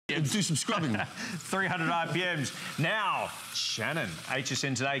Do some scrubbing. 300 RPMs. Now, Shannon,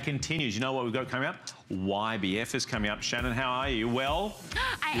 HSN Today continues. You know what we've got coming up? YBF is coming up. Shannon, how are you? Well?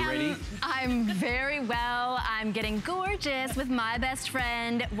 Ready? I'm very well. I'm getting gorgeous with my best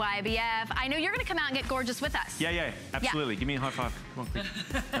friend, YBF. I know you're going to come out and get gorgeous with us. Yeah, absolutely. Yeah. Give me a high five. Come on, quick.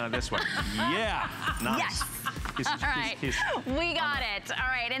 No, this way. Yeah. Nice. Yes. Kiss, all right. Kiss. We got it. All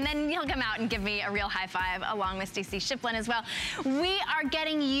right. And then he'll come out and give me a real high five along with Stacey Shiplin as well. We are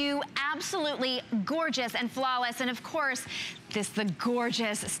getting you absolutely gorgeous and flawless. And of course, the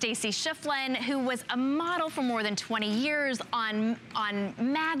gorgeous Stacey Shiplin, who was a model for more than 20 years on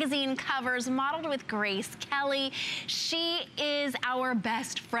magazine covers, modeled with Grace Kelly. She is our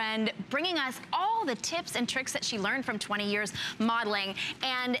best friend, bringing us all the tips and tricks that she learned from 20 years modeling.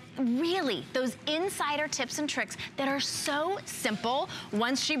 And really, those insider tips and tricks that are so simple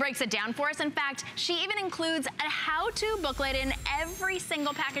once she breaks it down for us. In fact, she even includes a how-to booklet in every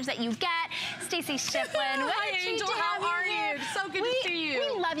single package that you get. Stacey Shiplin, hi Angel, how are you? So good to see you.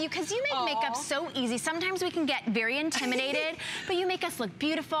 We love you because you make makeup so easy. Sometimes we can get very intimidated, but you make us look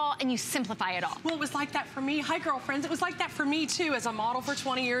beautiful and you simplify it all. Well, it was like that for me. Hi, girlfriends. It was like that for me, too, as a model for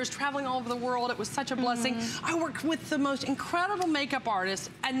 20 years, traveling all over the world. It was such a blessing. I worked with the most incredible makeup artists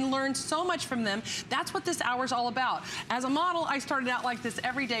and learned so much from them. That's what this hour's all about. As a model, I started out like this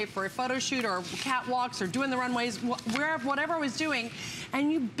every day for a photo shoot or catwalks or doing the runways, whatever I was doing,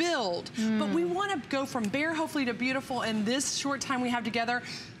 and you build. But we want to go from bare, hopefully, to beautiful in this short time we have together,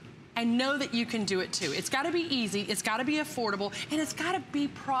 and know that you can do it too. It's got to be easy, it's got to be affordable, and it's got to be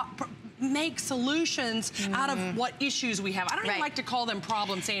make solutions out of what issues we have. I don't even like to call them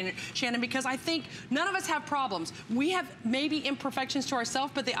problems, Shannon, because I think none of us have problems. We have maybe imperfections to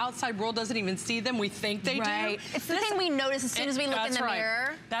ourselves, but the outside world doesn't even see them. We think they do. It's the thing we notice as soon as we look in the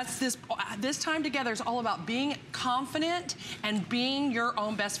mirror. That's this time together is all about being confident and being your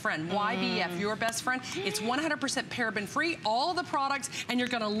own best friend. YBF, your best friend. It's 100% paraben free, all the products, and you're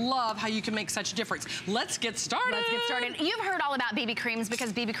gonna love how you can make such a difference. Let's get started. Let's get started. You've heard all about BB creams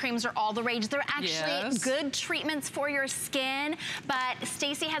because BB creams are all the rage. They're actually good treatments for your skin, but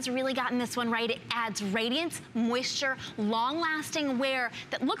Stacey has really gotten this one right. It adds radiance, moisture, long-lasting wear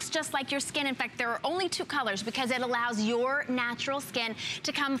that looks just like your skin. In fact, there are only 2 colors because it allows your natural skin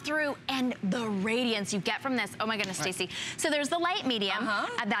to come through, and the radiance you get from this. Oh my goodness, Stacey. So there's the light medium.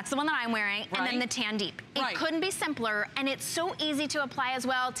 That's the one that I'm wearing, and then the tan deep. It couldn't be simpler, and it's so easy to apply as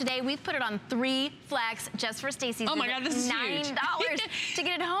well. Today, we've put it on 3 flex just for Stacey's. Oh my God, this is $9 to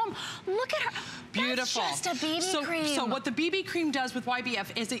get it home. Look at her. Beautiful. That's just a BB cream. So what the BB cream does with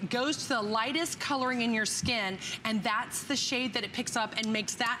YBF is it goes to the lightest coloring in your skin, and that's the shade that it picks up and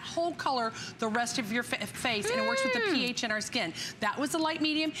makes that whole color the rest of your face, and it works with the pH in our skin. That was the light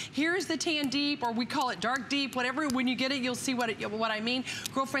medium. Here's the tan deep, or we call it dark deep, whatever. When you get it, you'll see what I mean.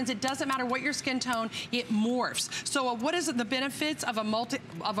 Girlfriends, it doesn't matter what your skin tone, it morphs. So what is the benefits of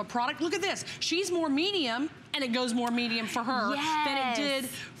a product? Look at this. She's more medium, and it goes more medium for her than it did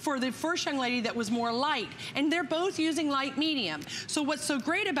for the first young lady that was more light. And they're both using light medium. So what's so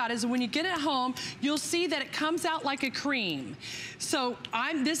great about it is when you get it home, you'll see that it comes out like a cream. So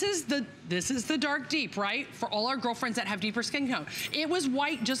this is the dark deep, right? For all our girlfriends that have deeper skin tone. It was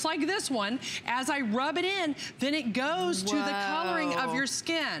white just like this one. As I rub it in, then it goes to the coloring of your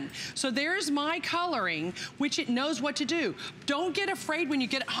skin. So there's my coloring, which it knows what to do. Don't get afraid when you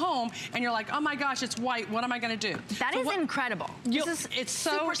get it home and you're like, oh my gosh, it's white, what am I gonna do? That is incredible. It's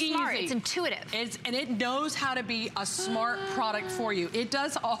so super smart. It's intuitive. And it knows how to be a smart product for you. It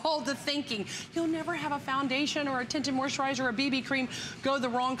does all the thinking. You'll never have a foundation or a tinted moisturizer or a BB cream go the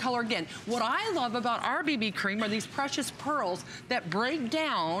wrong color again. What I love about our BB cream are these precious pearls that break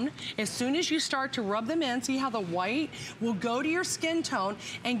down as soon as you start to rub them in. See how the white will go to your skin tone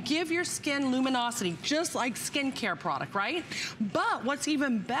and give your skin luminosity, just like skincare product, right? But what's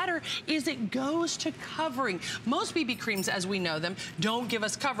even better is it goes to covering. Most BB creams, as we know them, don't give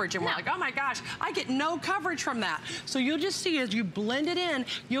us coverage, and we're like, oh my gosh, I get no coverage from that. So you'll just see as you blend it in,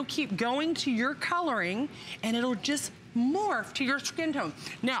 you'll keep going to your coloring, and it'll just morph to your skin tone.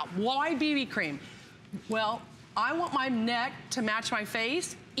 Now, why BB cream? Well, I want my neck to match my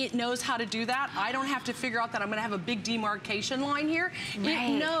face. It knows how to do that. I don't have to figure out that I'm gonna have a big demarcation line here.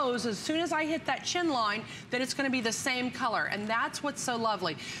 It knows as soon as I hit that chin line that it's gonna be the same color, and that's what's so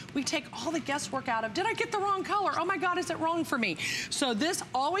lovely. We take all the guesswork out of, did I get the wrong color? Oh my God, is it wrong for me? So this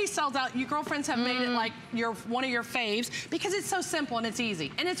always sells out. You girlfriends have made it like one of your faves because it's so simple and it's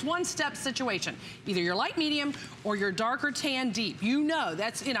easy. And it's one-step situation. Either you're light medium or you're dark or tan deep. You know,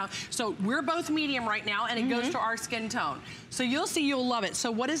 that's, you know, so we're both medium right now, and it goes to our skin tone. So you'll see, you'll love it. So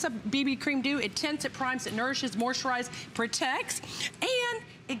what does a BB cream do? It tints, it primes, it nourishes, moisturizes, protects,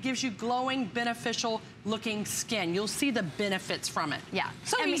 and it gives you glowing, beneficial looking skin. You'll see the benefits from it. Yeah.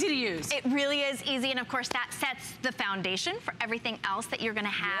 So easy to use. It really is easy, and of course that sets the foundation for everything else that you're gonna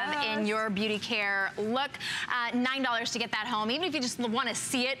have in your beauty care look. $9 to get that home, even if you just wanna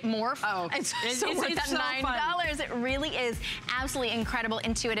see it morph. Oh, it's worth that $9. It really is absolutely incredible,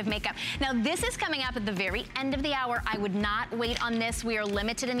 intuitive makeup. Now this is coming up at the very end of the hour. I would not wait on this. We are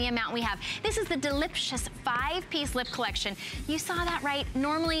limited in the amount we have. This is the Delicious 5-piece lip collection. You saw that right.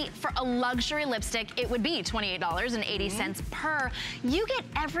 Normally for a luxury lipstick, it would be $28.80 per. You get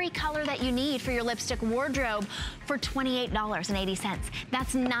every color that you need for your lipstick wardrobe for $28.80.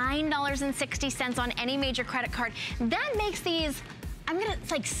 That's $9.60 on any major credit card. That makes these,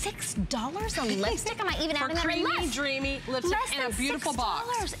 it's like $6 a lipstick. Am I even adding that in? Creamy, dreamy lipstick in a beautiful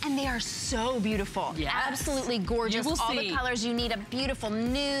box. And they are so beautiful. Yes. Absolutely gorgeous. All the colors you need, a beautiful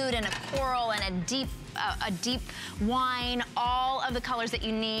nude and a coral and a deep wine, all of the colors that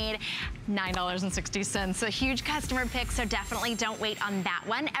you need. $9.60. A huge customer pick, so definitely don't wait on that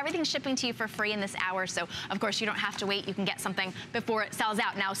one. Everything's shipping to you for free in this hour, so of course you don't have to wait. You can get something before it sells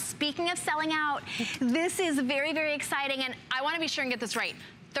out. Now, speaking of selling out, this is very, very exciting, and I want to be sure and get this right.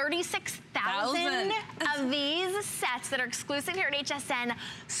 36,000 of these sets that are exclusive here at HSN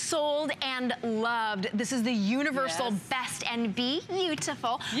sold and loved. This is the universal best and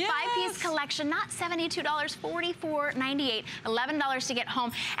beautiful 5-piece collection, not $72, $44.98, $11 to get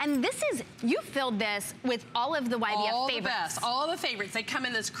home. And this is, you filled this with all of the YBF favorites. All the favorites. They come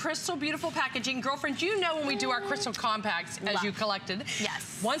in this crystal beautiful packaging. Girlfriends, you know when we do our crystal compacts, as you collected.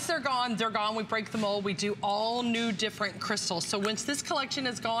 Yes. Once they're gone, they're gone. We break the mold. We do all new different crystals. So once this collection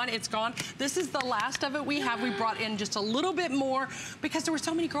is gone, it's gone. This is the last of it we have. We brought in just a little bit more because there were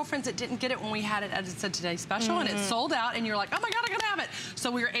so many girlfriends that didn't get it when we had it as it said Today Special, and it sold out, and you're like, oh my God, I gotta have it.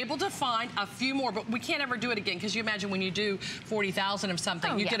 So we were able to find a few more, but we can't ever do it again because you imagine when you do 40,000 of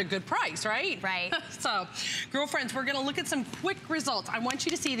something, you get a good price, right? Right. So, girlfriends, we're gonna look at some quick results. I want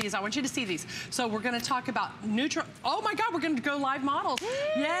you to see these. I want you to see these. So we're gonna talk about neutral. Oh my God, we're gonna go live models.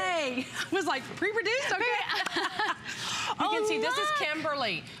 Yay! I was like pre-produced. Okay. You can see this is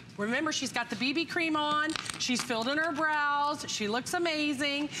Kimberly. Remember, she's got the BB cream on. She's filled in her brows. She looks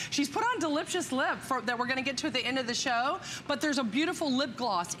amazing. She's put on Delicious Lip that we're gonna get to at the end of the show. But there's a beautiful lip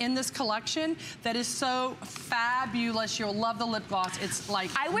gloss in this collection that is so fabulous. You'll love the lip gloss. It's like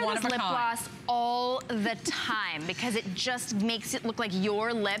I wear this lip gloss all the time because it just makes it look like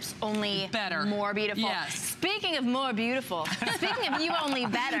your lips, only better, more beautiful. Yes. Speaking of more beautiful, speaking of you only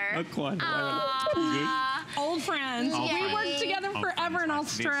better. Not quite. Old friends. We worked together forever in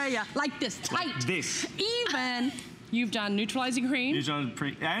Australia. Like this, tight. Like this. Even you've done neutralizing cream.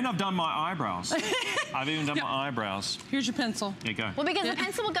 And I've done my eyebrows. I've even done my eyebrows. Here's your pencil. There you go. Well, because the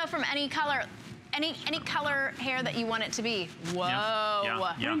pencil will go from any color. Any color hair that you want it to be.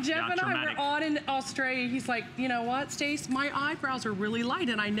 Whoa. When Jeff and I were on in Australia, he's like, you know what, Stace? My eyebrows are really light,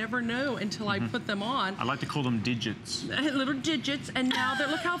 and I never know until I put them on. I like to call them digits. Little digits, and now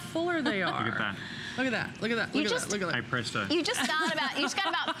look how fuller they are. Look at that. Look at that. Look at that. Look at that. Look at that. Hey, presto. You just got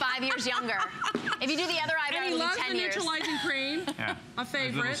about 5 years younger. If you do the other eyebrow, it'll be 10 years. And he loves the neutralizing cream. Yeah. A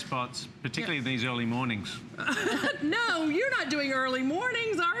favorite. Those little spots, particularly in these early mornings. No, you're not doing early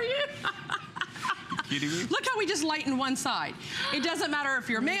mornings, are you? Look how we just lighten one side. It doesn't matter if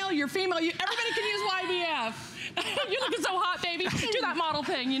you're male, you're female, everybody can use YBF. You're looking so hot, baby. Do that model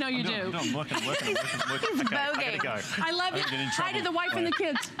thing, you know you do. I'm looking. Okay, I gotta go. I love you. Hi to the wife and the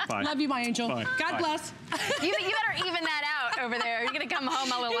kids. Bye. Love you, my angel. Bye. God bless. You better even that out over there. You're gonna come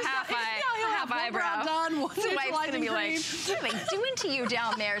home a little half eyebrow. Done. Wife's gonna be like, what are they doing to you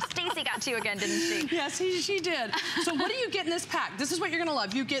down there? Stacy got to you again, didn't she? Yes, she did. So what do you get in this pack? This is what you're gonna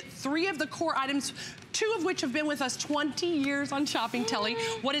love. You get 3 of the core items, 2 of which have been with us 20 years on Shopping Telly.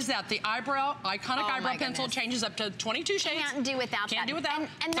 What is that? The iconic eyebrow pencil changes up to 22 shades. Can't do without that. Can't do without.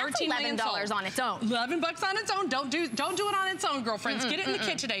 And that's $11 on its own. $11 on its own. Don't do it on its own, girlfriends. Get it in the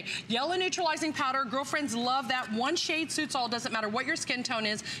kit today. Yellow neutralizing powder. Girlfriends love that. 1 shade suits all. Doesn't matter what your skin tone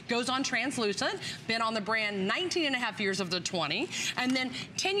is. Goes on translucent. Been on the brand 19 and a half years of the 20. And then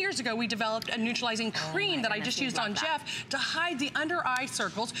 10 years ago, we developed a neutralizing cream that I just used on Jeff to hide the under eye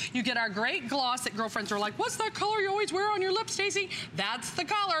circles. You get our great gloss that girlfriends are like, what's that color you always wear on your lips, Stacey? That's the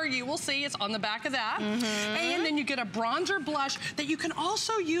color. You will see it's on the back of that. And then you get a bronzer blush that you can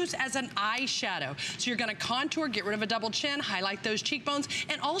also use as an eyeshadow. So you're gonna contour, get rid of a double chin, highlight those cheekbones,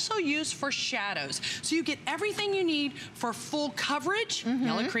 and also use for shadows. So you get everything you need for full coverage,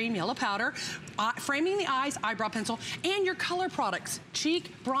 yellow cream, yellow powder, framing the eyes, eyebrow pencil, and your color products.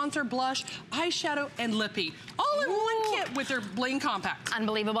 Cheek, bronzer, blush, eyeshadow, and lippy. All in one kit with their bling compacts.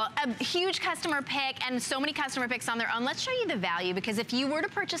 Unbelievable. A huge customer pick and so many customer picks on their own. Let's show you the value, because if you were to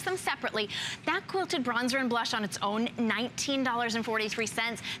purchase them separately, that quilted bronzer and blush on its own,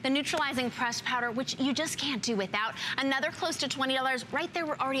 $19.43. The neutralizing pressed powder, which you just can't do without, another close to $20. Right there,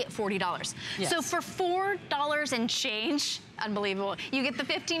 we're already at $40. Yes. So for $4 and change, unbelievable. You get the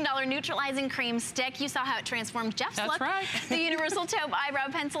 $15 neutralizing cream stick. You saw how it transformed Jeff's look. That's right. The universal taupe eyebrow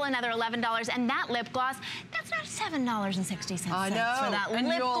pencil, another $11. And that lip gloss, that's not $7.60 I know. for that and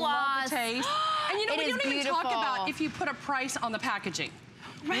lip you'll gloss. love the taste. And you know, we don't even talk about if you put a price on the packaging.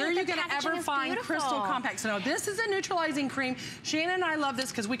 Right, where are you going to ever find beautiful. crystal compacts? So now this is a neutralizing cream. Shannon and I love this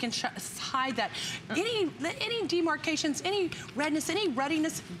because we can hide that. Any demarcations, any redness, any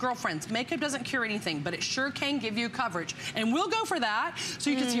ruddiness, girlfriends, makeup doesn't cure anything, but it sure can give you coverage. And we'll go for that so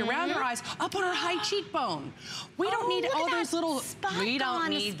you can see around her eyes, up on her high cheekbone. We don't need all those little, we don't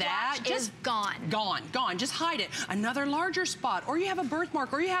need that. Just gone. Gone, gone. Just hide it. Another larger spot, or you have a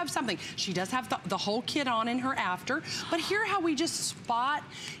birthmark, or you have something. She does have the whole kit on in her after, but here how we just spot,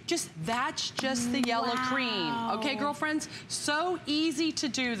 that's just the yellow cream. Okay, girlfriends? So easy to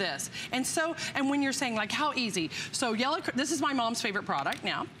do this. And when you're saying like, how easy? So this is my mom's favorite product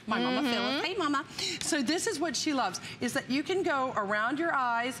now. My mama Phyllis, hey mama. So this is what she loves, is that you can go around your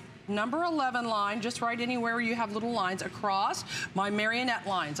eyes, number 11 line, just right anywhere where you have little lines across my marionette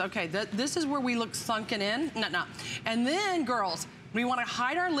lines. Okay, this is where we look sunken in. No. And then, girls, we want to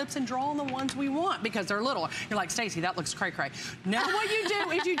hide our lips and draw on the ones we want because they're little. You're like, Stacey, that looks cray-cray. Now what you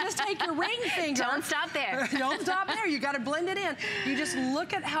do is you just take your ring finger. Don't stop there. Don't stop there. You got to blend it in. You just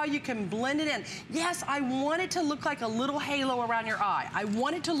look at how you can blend it in. Yes, I want it to look like a little halo around your eye. I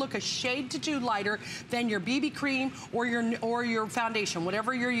want it to look a shade to two lighter than your BB cream or your foundation,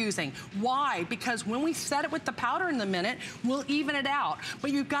 whatever you're using. Why? Because when we set it with the powder in a minute, we'll even it out.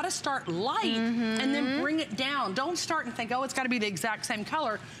 But you've got to start light and then bring it down. Don't start and think, oh, it's got to be the exact same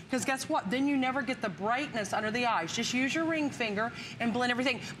color, because guess what? Then you never get the brightness under the eyes. Just use your ring finger and blend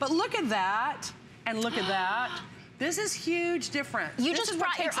everything. But look at that, and look at that. This is huge difference. You just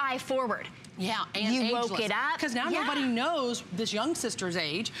brought your eye forward. Yeah, and you ageless. woke it up. Because now nobody knows this young sister's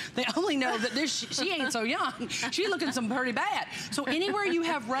age. They only know that she ain't so young. She's looking some pretty bad. So anywhere you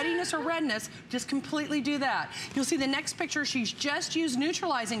have ruddiness or redness, just completely do that. You'll see the next picture, she's just used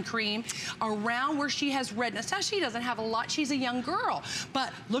neutralizing cream around where she has redness. Now she doesn't have a lot, she's a young girl.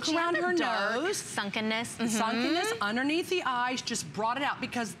 But look around her nose. Sunkenness. Sunkenness underneath the eyes, just brought it out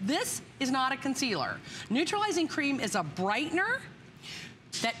because this is not a concealer. Neutralizing cream is a brightener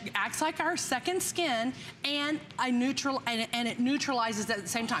that acts like our second skin, and it neutralizes at the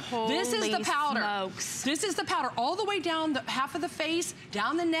same time. Holy this is the powder. Smokes. This is the powder all the way down the half of the face,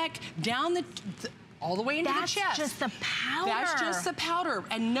 down the neck, down all the way into the chest. That's just the powder. That's just the powder,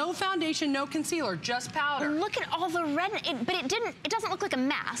 and no foundation, no concealer, just powder. Look at all the red, but it doesn't look like a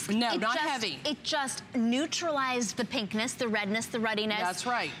mask. No, not heavy. It just neutralized the pinkness, the redness, the ruddiness. That's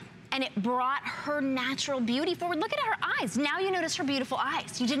right. And it brought her natural beauty forward. Look at her eyes. Now you notice her beautiful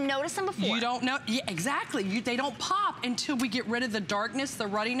eyes. You didn't notice them before. You don't know, yeah, exactly. They don't pop until we get rid of the darkness, the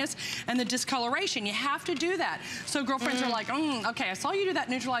ruddiness, and the discoloration. You have to do that. So girlfriends are like, okay, I saw you do that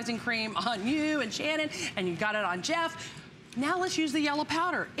neutralizing cream on you and Shannon, and you got it on Jeff. Now let's use the yellow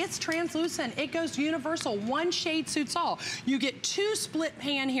powder. It's translucent. It goes universal. One shade suits all. You get two split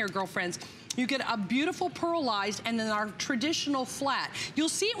pan here, girlfriends. You get a beautiful pearlized and then our traditional flat. You'll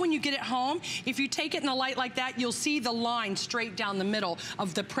see it when you get it home. If you take it in the light like that, you'll see the line straight down the middle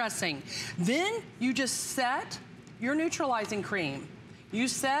of the pressing. Then you just set your neutralizing cream. You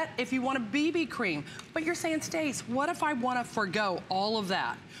set if you want a BB cream. But you're saying, Stace, what if I want to forgo all of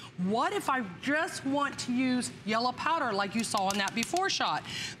that? What if I just want to use yellow powder like you saw in that before shot?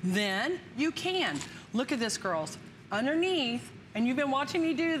 Then you can. Look at this, girls. Underneath, and you've been watching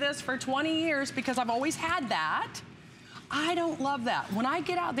me do this for 20 years because I've always had that. I don't love that. When I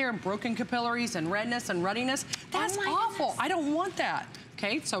get out there in broken capillaries and redness and ruddiness, that's awful. I don't want that.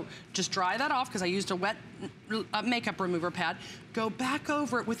 Okay, so just dry that off because I used a wet makeup remover pad. Go back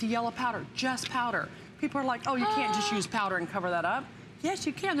over it with the yellow powder, just powder. People are like, oh, you can't just use powder and cover that up. Yes,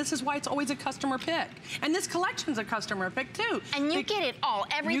 you can. This is why it's always a customer pick. And this collection's a customer pick, too. And you get it all,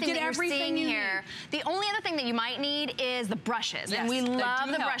 everything that you're seeing here. The only other thing that you might need is the brushes. Yes, and we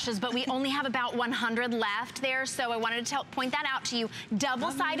love the brushes, but we only have about 100 left there, so I wanted to point that out to you.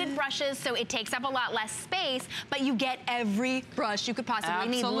 Double-sided brushes, so it takes up a lot less space, but you get every brush you could possibly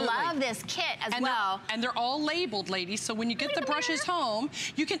need. Love this kit as well. And they're all labeled, ladies, so when you get the brushes home,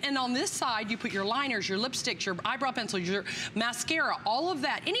 you can, and on this side, you put your liners, your lipsticks, your eyebrow pencils, your mascara, all of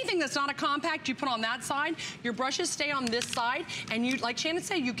that. Anything that's not a compact, you put on that side. Your brushes stay on this side, and you, like Shannon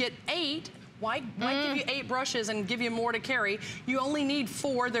said, you get 8. Why give you 8 brushes and give you more to carry? You only need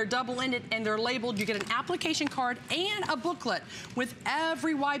 4. They're double-ended and they're labeled. You get an application card and a booklet with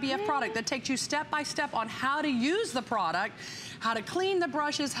every YBF product that takes you step by step on how to use the product, how to clean the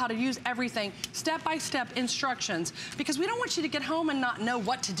brushes, how to use everything, step-by-step instructions, because we don't want you to get home and not know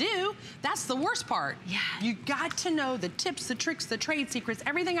what to do. That's the worst part. Yeah. You got to know the tips, the tricks, the trade secrets,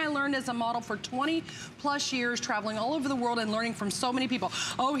 everything I learned as a model for 20 plus years, traveling all over the world and learning from so many people.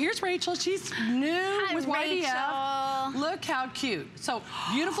 Oh, here's Rachel. She's new with YBF. Look how cute. So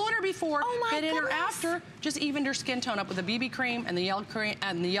beautiful in her before, but in her after, just evened her skin tone up with a BB cream and the yellow cream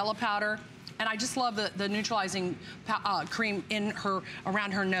and the yellow powder. And I just love the neutralizing cream in her,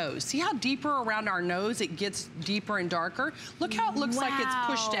 around her nose. See how deeper around our nose it gets deeper and darker? Look how it looks like it's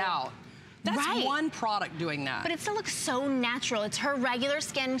pushed out. That's one product doing that. But it still looks so natural. It's her regular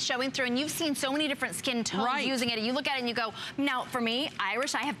skin showing through, and you've seen so many different skin tones using it. And you look at it and you go, now for me,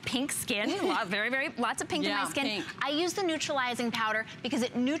 Irish, I have pink skin, lots of pink in my skin. Pink. I use the neutralizing powder because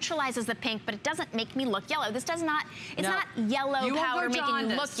it neutralizes the pink, but it doesn't make me look yellow. This does not, it's not yellow powder making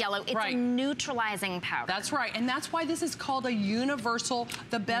you look yellow. It's a neutralizing powder. That's right, and that's why this is called a universal,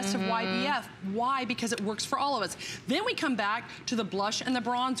 the best of YBF. Why? Because it works for all of us. Then we come back to the blush and the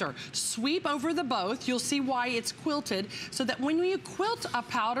bronzer. Sweep over the both. You'll see why it's quilted, so that when you quilt a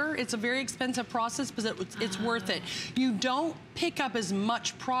powder, it's a very expensive process, but it's worth it. You don't pick up as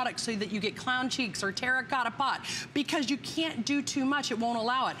much product so that you get clown cheeks or terracotta pot, because you can't do too much. It won't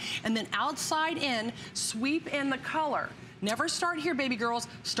allow it. And then outside in, sweep in the color. Never start here, baby girls.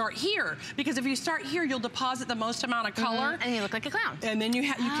 Start here, because if you start here, you'll deposit the most amount of color, and you look like a clown. And then you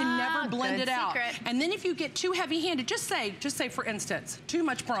can never blend it out. And then if you get too heavy-handed, just say for instance, too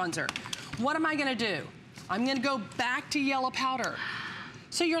much bronzer. What am I gonna do? I'm gonna go back to yellow powder.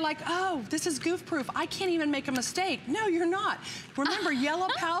 So you're like, oh, this is goof-proof. I can't even make a mistake. No, you're not. Remember, yellow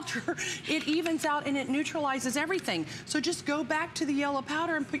powder, it evens out and it neutralizes everything. So just go back to the yellow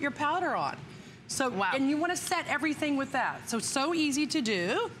powder and put your powder on. So, and you want to set everything with that. So easy to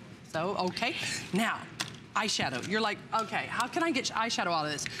do. So, okay. Now, eyeshadow. You're like, okay, how can I get eyeshadow out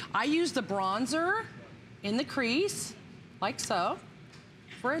of this? I use the bronzer in the crease, like so,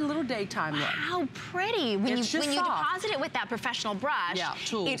 for a little daytime look. How pretty. When you deposit it with that professional brush,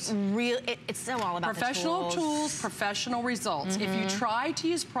 tools. It's so all about professional tools, professional results. If you try to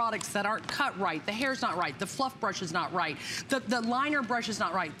use products that aren't cut right, the hair's not right, the fluff brush is not right, the liner brush is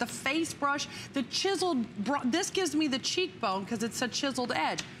not right, the face brush, the chiseled, this gives me the cheekbone because it's a chiseled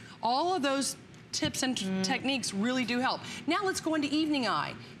edge. All of those tips and techniques really do help. Now let's go into evening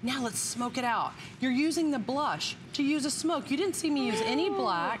eye. Now let's smoke it out. You're using the blush to use a smoke. You didn't see me use any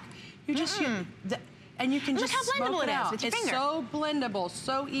black. You just use and you can just smoke it out. With your finger. So blendable,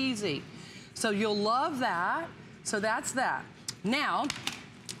 so easy. So you'll love that. So that's that. Now,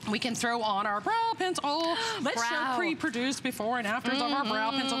 we can throw on our brow pencil. Let's show pre-produced before and afters of our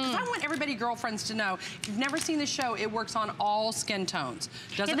brow pencil, because I want everybody, girlfriends, to know, if you've never seen the show, it works on all skin tones.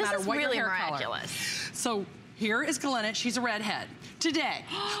 Doesn't matter what your hair color. So here is Glenna. She's a redhead today,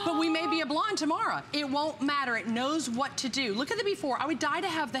 but we may be a blonde tomorrow. It won't matter. It knows what to do. Look at the before. I would die to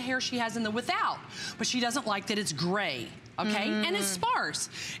have the hair she has in the without, but she doesn't like that it's gray. Okay, and it's sparse.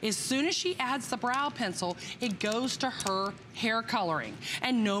 As soon as she adds the brow pencil, it goes to her hair coloring,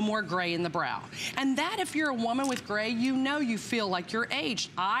 and no more gray in the brow. And that, if you're a woman with gray, you know you feel like you're aged.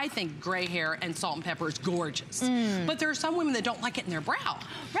 I think gray hair and salt and pepper is gorgeous. But there are some women that don't like it in their brow.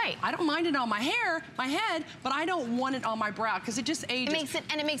 Right. I don't mind it on my hair, my head, but I don't want it on my brow because it just ages.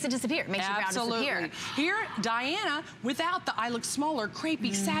 It makes it disappear. It makes your brow disappear. Here, Diana, without the I look smaller,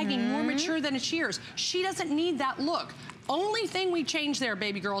 crepey, sagging, more mature than it's years. She doesn't need that look. Only thing we change there,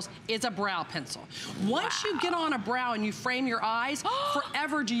 baby girls, is a brow pencil. Once you get on a brow and you frame your eyes,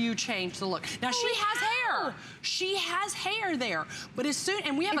 forever do you change the look. Now, she has hair. She has hair there. But as soon,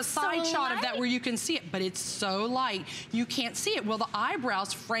 and we have a side shot of that where you can see it, but it's so light, you can't see it. Well, the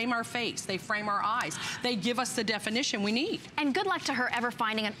eyebrows frame our face. They frame our eyes. They give us the definition we need. And good luck to her ever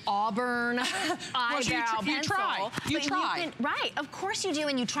finding an auburn eyebrow pencil. You try. Right, of course you do,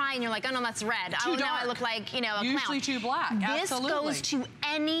 and you try, and you're like, oh no, that's red. Too dark. Now I look like, you know, a clown. Usually too black. This goes to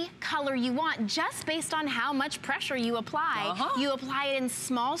any color you want, just based on how much pressure you apply. You apply it in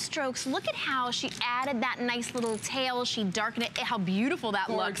small strokes. Look at how she added that nice little tail. She darkened it. How beautiful that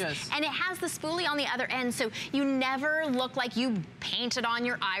looks. And it has the spoolie on the other end, so you never look like you painted on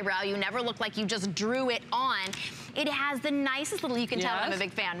your eyebrow. You never look like you just drew it on. It has the nicest little, you can tell I'm a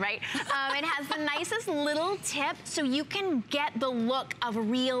big fan, right? It has the nicest little tip, so you can get the look of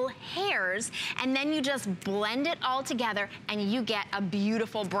real hairs, and then you just blend it all together, and you get a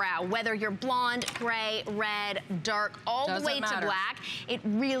beautiful brow. Whether you're blonde, gray, red, dark, all the way to black, it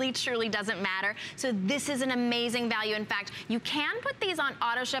really, truly doesn't matter. So this is an amazing value. In fact, you can put these on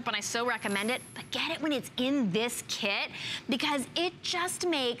auto ship, and I so recommend it, but get it when it's in this kit, because it just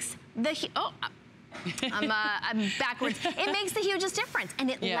makes the, I'm backwards. It makes the hugest difference, and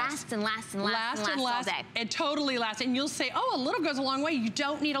it lasts and lasts and lasts and lasts all day. It totally lasts, and you'll say, oh, a little goes a long way. You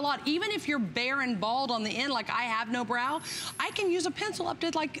don't need a lot. Even if you're bare and bald on the end, like I have no brow, I can use a pencil up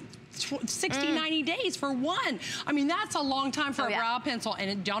to like 60, 90 days for one. I mean, that's a long time for a brow pencil, and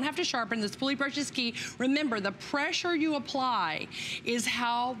it don't have to sharpen. The spoolie brush is key. Remember, the pressure you apply is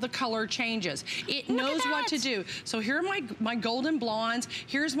how the color changes. It knows what to do. So here are my golden blondes.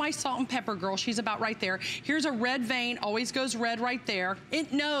 Here's my salt and pepper girl. She's about right there. Here's a red vein, always goes red right there.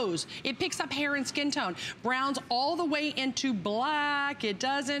 It knows. It picks up hair and skin tone. Browns all the way into black. It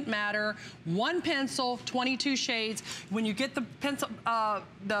doesn't matter. One pencil, 22 shades. When you get the pencil,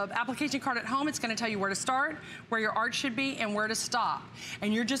 the application card at home, it's going to tell you where to start, where your art should be, and where to stop.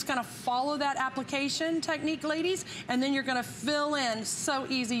 And you're just going to follow that application technique, ladies, and then you're going to fill in. So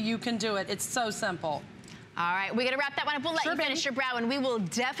easy, you can do it. It's so simple. All right, we're gonna wrap that one up. We'll let you finish your brow, and we will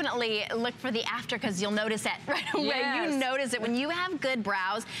definitely look for the after, because you'll notice it right away. You notice it. When you have good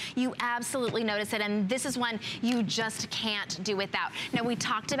brows, you absolutely notice it, and this is one you just can't do without. Now, we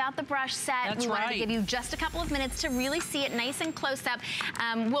talked about the brush set. We wanted to give you just a couple of minutes to really see it nice and close up.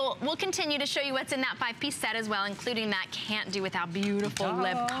 We'll continue to show you what's in that 5-piece set as well, including that can't do without beautiful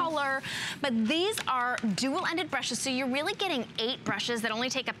lip color. But these are dual-ended brushes, so you're really getting 8 brushes that only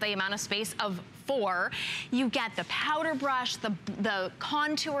take up the amount of space of 4. You get the powder brush, the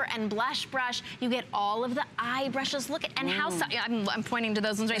contour and blush brush. You get all of the eye brushes. Look at, and how soft, I'm pointing to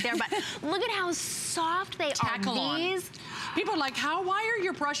those ones right there, but look at how soft they are. These. People are like, why are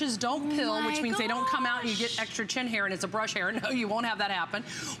your brushes don't pill, which means they don't come out and you get extra chin hair and it's a brush hair. No, you won't have that happen.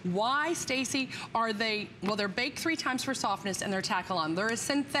 Why, Stacey, are they, well, they're baked 3 times for softness and they're tack-along. They're a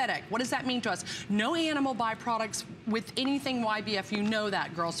synthetic. What does that mean to us? No animal byproducts with anything YBF. You know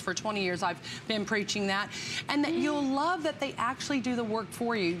that, girls. For 20 years, I've been preaching that. And that you'll love that they actually do the work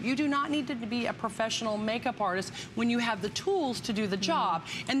for you. You do not need to be a professional makeup artist when you have the tools to do the job.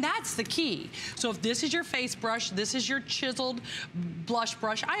 And that's the key. So if this is your face brush, this is your chiseled blush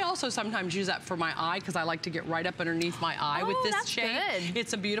brush. I also sometimes use that for my eye because I like to get right up underneath my eye with this shade.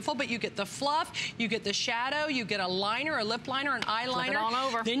 It's a beautiful, but you get the fluff, you get the shadow, you get a liner, a lip liner, an eyeliner. Flip it on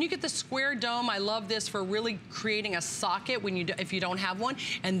over. Then you get the square dome. I love this for really creating a socket when if you don't have one.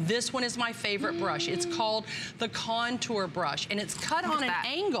 And this one is my favorite brush. It's called the contour brush, and it's cut on an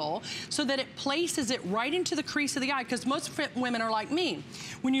angle so that it places it right into the crease of the eye, because most women are like me.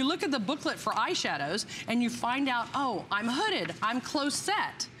 When you look at the booklet for eyeshadows and you find out, oh, I'm hooded, I'm close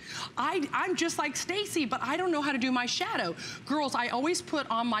set. I'm just like Stacey, but I don't know how to do my shadow. Girls, I always put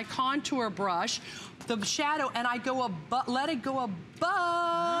on my contour brush the shadow, and I go let it go above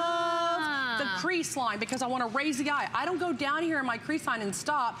the crease line, because I want to raise the eye. I don't go down here in my crease line and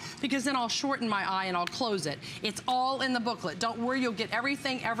stop, because then I'll shorten my eye and I'll close it. It's all in the booklet. Don't worry, you'll get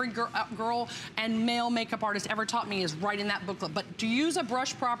everything every girl and male makeup artist ever taught me is right in that booklet. But to use a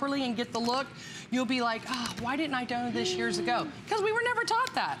brush properly and get the look, you'll be like, oh, why didn't I know this years ago? Because we were never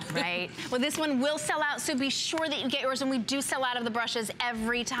taught that. Right. Well, this one will sell out, so be sure that you get yours, and we do sell out of the brushes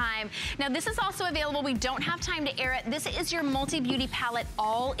every time. Now, this is also available. We don't have time to air it. This is your multi-beauty palette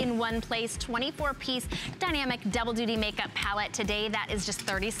all in one place, 24-piece dynamic double duty makeup palette. Today, that is just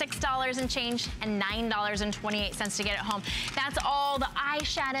 $36 and change, and $9.28 to get it home. That's all the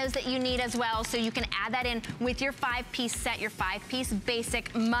eyeshadows that you need as well, so you can add that in with your 5-piece set, your 5-piece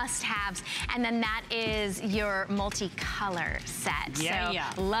basic must-haves, and then that is your multi-color set.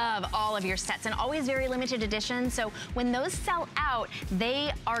 Love all of your sets, and always very limited edition, so when those sell out,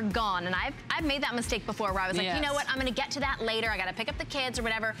 they are gone. And I've made that mistake before, where I was like, you know what, I'm gonna get to that later, I gotta pick up the kids or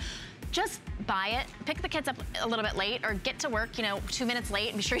whatever. Just buy it, pick the kids up a little bit late, or get to work, 2 minutes late,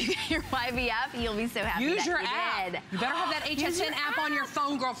 and be sure you get your YBF. You'll be so happy. Use your app. You better have that HSN app on your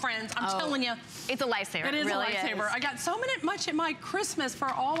phone, girlfriends. I'm telling you. It's a lifesaver. It is really a lifesaver. I got so much at my Christmas for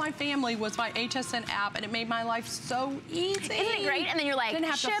all my family was my HSN app, and it made my life so easy. Isn't it great? And then you're like, didn't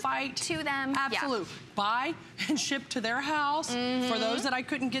have ship to fight to them. Absolutely. buy and ship to their house for those that I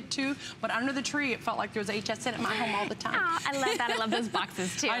couldn't get to. But under the tree, it felt like there was HSN at my home all the time. Oh, I love that. I love those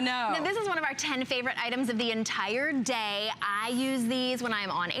boxes too. I know. Now, this is one of our 10 favorite items of the entire day. I use these when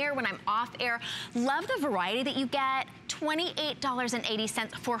I'm on air, when I'm off air. Love the variety that you get.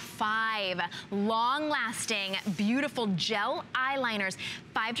 $28.80 for 5 long-lasting, beautiful gel eyeliners.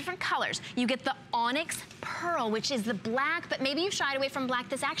 5 different colors. You get the Onyx Pearl, which is the black, but maybe you shied away from black.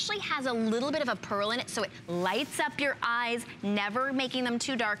 This actually has a little bit of a pearl in it, so it lights up your eyes, never making them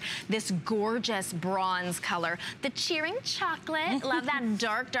too dark. This gorgeous bronze color. The Cheering Chocolate, love that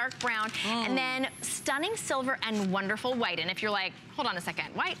dark, dark brown. And then stunning silver and wonderful white. And if you're like, hold on a second,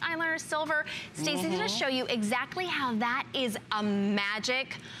 white eyeliner, silver, Stacey's gonna show you exactly how that is a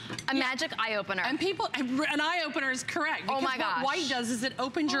magic eye opener. And people, an eye opener is correct. Oh my gosh. What white does is it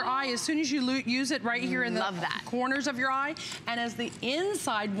opens your eye as soon as you use it right here in the corners of your eye. And as the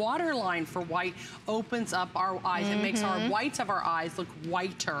inside waterline for white opens up our eyes, it makes our whites of our eyes look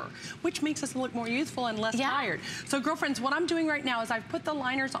whiter, which makes us look more youthful and less tired. So girlfriends, what I'm doing right now is I've put the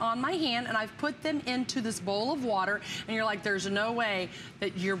liners on my hand and I've put them into this bowl of water, and you're like, there's no way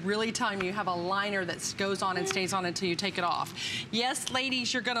that you're really telling me you have a liner that goes on and stays on until you take it off. Yes,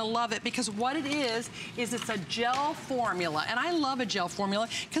 ladies, you're gonna love it, because what it is it's a gel formula. And I love a gel formula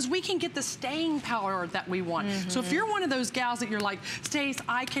because we can get the staying power that we want. So if you're one of those gals that you're like, Stace,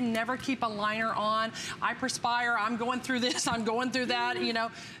 I can never keep a liner on, I perspire, I'm going through this, I'm going through that, you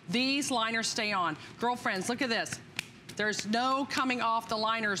know, these liners stay on. Girlfriends, look at this. There's no coming off the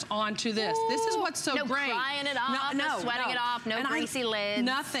liners onto this. This is what's so great. No crying it off, no sweating it off, no greasy lids.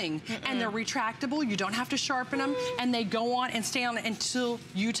 Nothing. And they're retractable. You don't have to sharpen them. And they go on and stay on until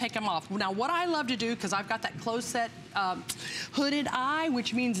you take them off. Now, what I love to do, because I've got that close set hooded eye,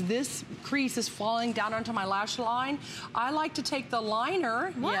 which means this crease is falling down onto my lash line, I like to take the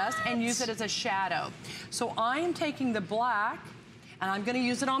liner, and use it as a shadow. So I am taking the black, and I'm gonna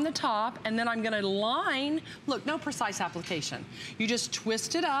use it on the top, and then I'm gonna line, look, no precise application. You just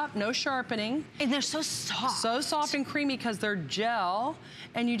twist it up, no sharpening. And they're so soft. So soft and creamy because they're gel,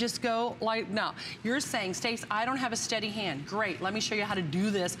 and you just go like, now, you're saying, Stace, I don't have a steady hand. Great, let me show you how to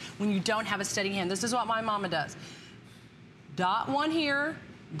do this when you don't have a steady hand. This is what my mama does. Dot 1 here,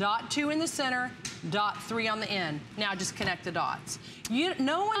 dot 2 in the center, dot 3 on the end. Now just connect the dots.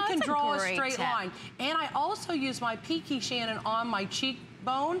 No one can draw a straight line. And I also use my Peaky Shannon on my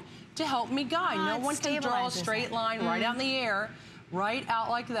cheekbone to help me guide. No one can draw a straight line right out in the air, right out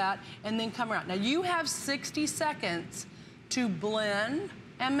like that, and then come around. Now you have 60 seconds to blend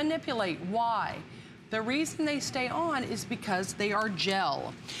and manipulate. Why? The reason they stay on is because they are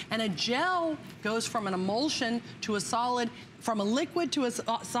gel. And a gel goes from an emulsion to a solid, from a liquid to a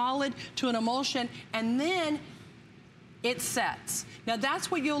solid to an emulsion, and then it sets. Now that's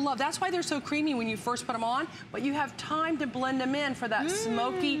what you'll love. That's why they're so creamy when you first put them on, but you have time to blend them in for that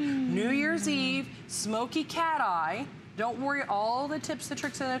smoky New Year's Eve, smoky cat eye. Don't worry, all the tips, the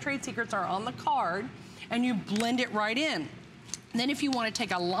tricks, and the trade secrets are on the card, and you blend it right in. And then if you want to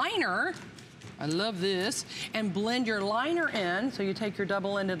take a liner, I love this, and blend your liner in, so you take your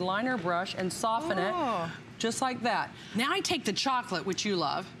double-ended liner brush and soften it, just like that. Now I take the chocolate, which you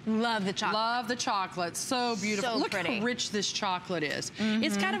love. Love the chocolate. Love the chocolate, so beautiful. So Look pretty. how rich this chocolate is.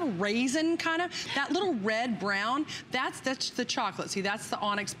 It's kind of a raisin kind of, that little red brown, that's the chocolate. See, that's the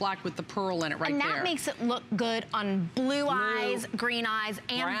Onyx Black with the pearl in it right there. And that makes it look good on blue eyes, green eyes,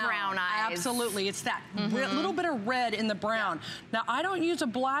 and brown eyes. Absolutely, it's that little bit of red in the brown. Now, I don't use a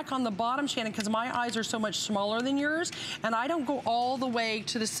black on the bottom, Shannon, because my eyes are so much smaller than yours, and I don't go all the way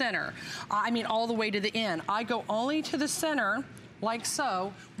to the center. I mean, all the way to the end. I go only to the center, like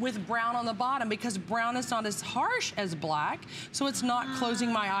so, with brown on the bottom, because brown is not as harsh as black, so it's not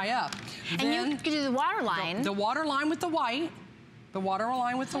closing my eye up. And then you can do the waterline. The waterline with the white. The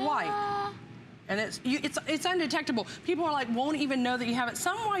waterline with the white. And it's undetectable. People are like, won't even know that you have it.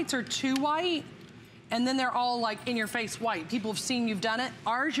 Some whites are too white, and then they're all like in your face white. People have seen you've done it.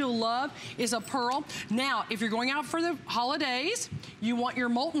 Ours you'll love is a pearl. Now, if you're going out for the holidays, you want your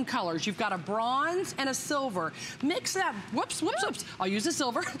molten colors. You've got a bronze and a silver. Mix that, whoops, I'll use the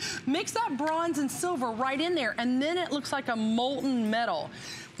silver. Mix that bronze and silver right in there, and then it looks like a molten metal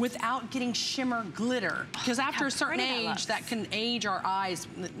without getting shimmer glitter. Because after a certain age, that can age our eyes,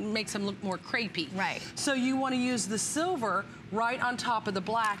 makes them look more crepey. Right. So you want to use the silver right on top of the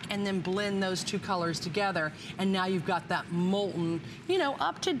black and then blend those two colors together. And now you've got that molten, you know,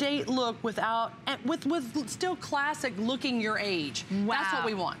 up-to-date look without, with still classic looking your age. Wow. That's what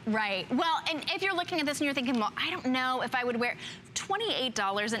we want. Right. Well, and if you're looking at this and you're thinking, well, I don't know if I would wear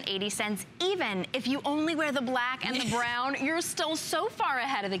 $28.80. Even if you only wear the black and the brown, you're still so far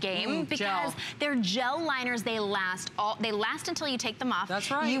ahead of the game because they're gel liners. They last until you take them off.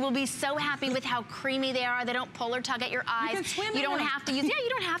 That's right. You will be so happy with how creamy they are. They don't pull or tug at your eyes. You can swim You don't in them. have to use you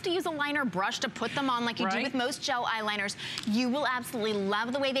don't have to use a liner brush to put them on like you do with most gel eyeliners. You will absolutely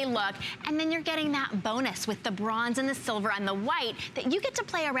love the way they look. And then you're getting that bonus with the bronze and the silver and the white that you get to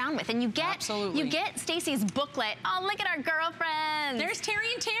play around with. And you get Stacey's booklet. Oh, look at our girlfriends. There's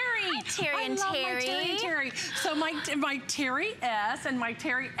Terry and Terry. Hi, Terry and Terry. My Terry and Terry. So my Terry S and my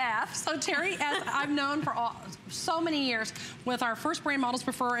Terry F. So Terry S I've known for so many years with our first brand models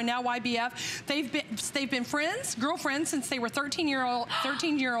before and now YBF. They've been friends, girlfriends since they were 13-year-old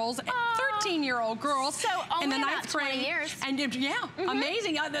girls. So only in the about 9th grade. 20 years. And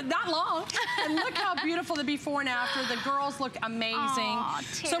amazing. Not long. And look how beautiful the before and after. The girls look amazing. Aw,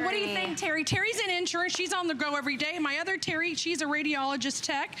 so what do you think, Terry? Terry's in insurance. She's on the go every day. My other Terry, she's a radiologist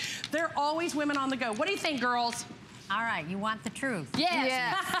tech. They're always women on the go. What do you think, girls? All right, you want the truth.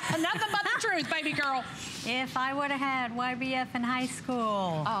 Yes. Nothing but the truth, baby girl. If I would have had YBF in high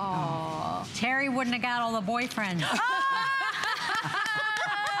school, Terry wouldn't have got all the boyfriends.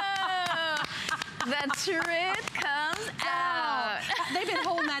 The truth comes out. They've been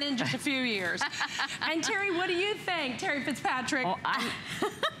holding that in just a few years. And Terry, what do you think? Terry Fitzpatrick. Well,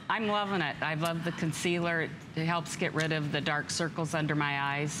 I'm loving it. I love the concealer. It helps get rid of the dark circles under my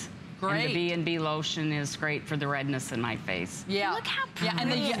eyes. Great. And the B&B lotion is great for the redness in my face. Yeah. Look how pretty.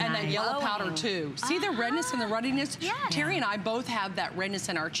 And that yellow powder too. See the redness and the ruddiness? Yes. Terry and I both have that redness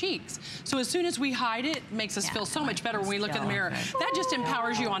in our cheeks. So as soon as we hide it, it makes us feel so much better when we look in the mirror. That just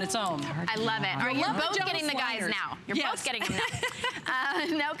empowers you on its own. I love it. All right, you're both getting the guys liners. now. You're both getting them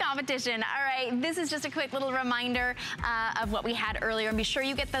now. No competition. All right, this is just a quick little reminder of what we had earlier. And be sure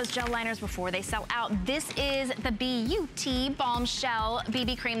you get those gel liners before they sell out. This is the BUT Bombshell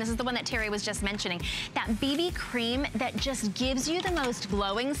BB Cream. This is the one that Terry was just mentioning. That BB cream that just gives you the most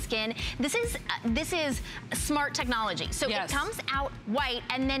glowing skin. This is smart technology. So it comes out white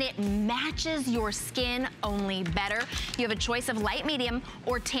and then it matches your skin only better. You have a choice of light, medium,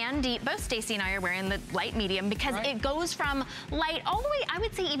 or tan deep. Both Stacey and I are wearing the light medium because it goes from light all the way, I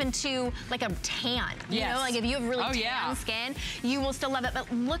would say, even to like a tan. You know, like if you have really tan skin, you will still love it.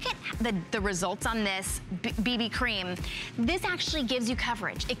 But look at the results on this BB cream. This actually gives you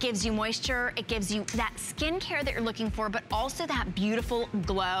coverage. It gives you moisture. It gives you that skincare that you're looking for, but also that beautiful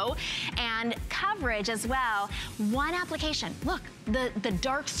glow and coverage as well. One application. Look, the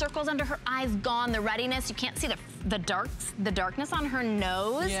dark circles under her eyes gone. The ruddiness, you can't see the darkness on her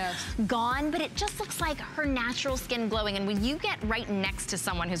nose gone, but it just looks like her natural skin glowing. And when you get right next to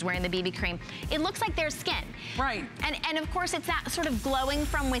someone who's wearing the BB cream, it looks like their skin. Right. And of course, it's that sort of glowing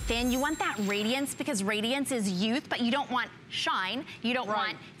from within. You want that radiance because radiance is youth, but you don't want shine. You don't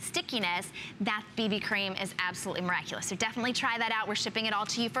want stickiness. That BB cream is absolutely miraculous. So definitely try that out. We're shipping it all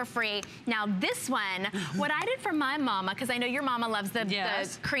to you for free. Now this one, what I did for my mama, because I know your mama loves the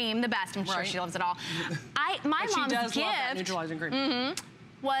cream the best. I'm sure she loves it all. My mom's gift love that neutralizing cream.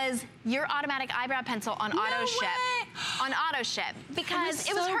 Was your automatic eyebrow pencil on auto ship. On auto ship. Because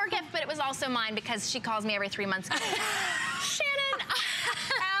it was her gift, but it was also mine because she calls me every 3 months. Shannon,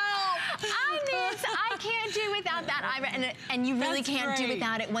 I can't do without that eyebrow. And you really can't do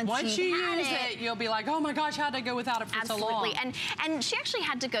without it once you use it. You'll be like, oh my gosh, how'd I go without it for so long? Absolutely. And she actually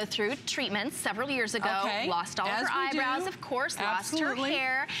had to go through treatments several years ago. Lost all of her eyebrows, of course. Lost her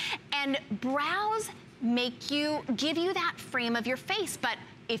hair. And brows give you that frame of your face. But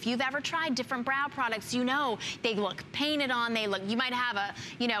if you've ever tried different brow products, you know they look painted on. You might have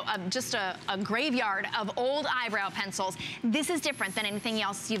just a graveyard of old eyebrow pencils. This is different than anything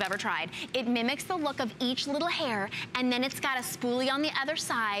else you've ever tried. It mimics the look of each little hair, and then it's got a spoolie on the other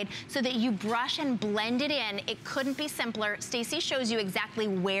side so that you brush and blend it in. It couldn't be simpler. Stacey shows you exactly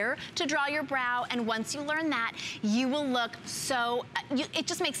where to draw your brow, and once you learn that, you will look so, it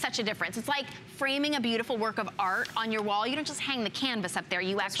just makes such a difference. It's like framing a beautiful work of art on your wall. You don't just hang the canvas up there.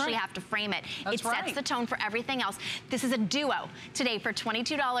 You actually have to frame it. It sets the tone for everything else. This is a duo today for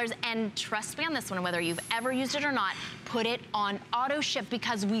 $22, and trust me on this one, whether you've ever used it or not, put it on auto ship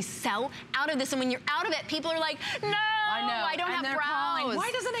because we sell out of this, and when you're out of it, people are like, no, I don't have brows.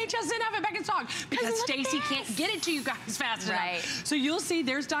 Why doesn't HSN have it back in stock? Because Stacey can't get it to you guys fast enough. So you'll see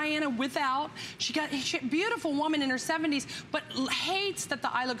there's Diana without. She got a beautiful woman in her 70s, but hates that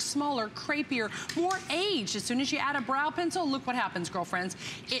the eye looks smaller, crepier, more aged. As soon as you add a brow pencil, look what happens, girlfriends.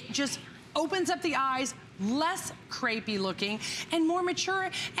 It just opens up the eyes, less crepey looking, and more mature.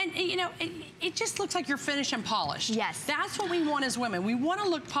 And you know, it just looks like you're finished and polished. Yes. That's what we want as women. We want to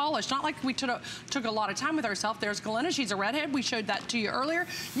look polished, not like we took a lot of time with ourselves. There's Galena, she's a redhead. We showed that to you earlier.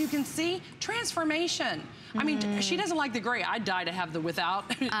 You can see transformation. I mean, she doesn't like the gray. I'd die to have the without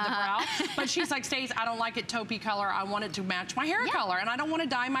the brow. But she's like, Stace, I don't like it taupey color. I want it to match my hair color, and I don't want to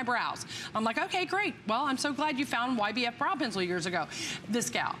dye my brows. I'm like, okay, great. Well, I'm so glad you found YBF brow pencil years ago. This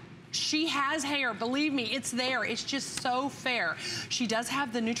gal. She has hair, believe me, it's there. It's just so fair. She does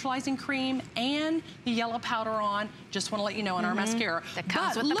have the neutralizing cream and the yellow powder on. Just want to let you know in our mascara. That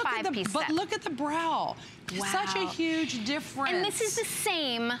comes with the 5-piece set. But look at the brow. Wow. Such a huge difference. And this is the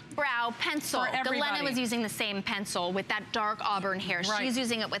same brow pencil. For everybody. Galena was using the same pencil with that dark auburn hair. Right. She's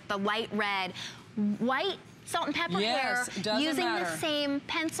using it with the light red. White salt and pepper hair, using the same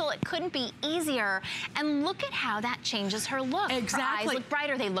pencil. It couldn't be easier. And look at how that changes her look. Exactly. Her eyes look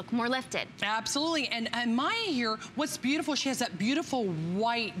brighter. They look more lifted. Absolutely. And Maya here, what's beautiful, she has that beautiful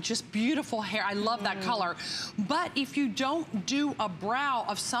white, just beautiful hair. I love that color. But if you don't do a brow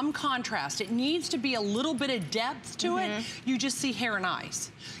of some contrast, it needs to be a little bit of depth to it. You just see hair and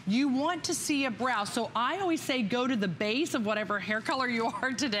eyes. You want to see a brow. So I always say go to the base of whatever hair color you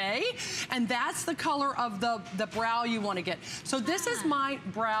are today. And that's the color of the brow you want to get. So this is my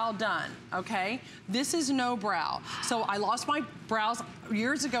brow done, okay? This is no brow. So I lost my brows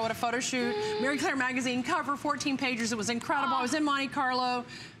years ago at a photo shoot. Mary Claire magazine cover, 14 pages. It was incredible. I was in Monte Carlo,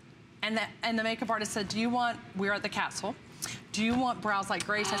 and the makeup artist said, we were at the Castle. Do you want brows like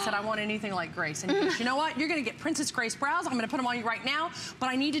Grace? I said, I want anything like Grace. And he goes, you know what? You're gonna get Princess Grace brows. I'm gonna put them on you right now, but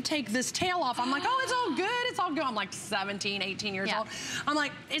I need to take this tail off. I'm like, oh, it's all good, it's all good. I'm like 17, 18 years old. I'm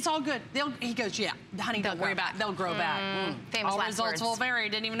like, it's all good. He goes, yeah, honey, don't worry about it. They'll grow back. Famous all last results words. will vary.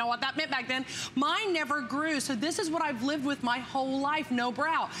 Didn't even know what that meant back then. Mine never grew, so this is what I've lived with my whole life, no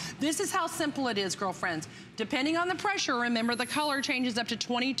brow. This is how simple it is, girlfriends. Depending on the pressure, remember the color changes up to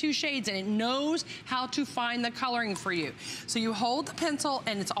 22 shades, and it knows how to find the coloring for you. So you hold the pencil,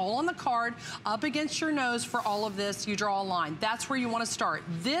 and it's all on the card, up against your nose for all of this. You draw a line. That's where you want to start.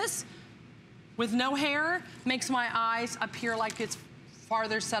 This, with no hair, makes my eyes appear like it's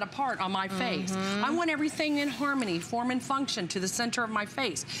farther set apart on my face. I want everything in harmony, form and function to the center of my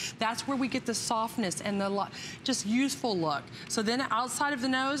face. That's where we get the softness and the just youthful look. So then outside of the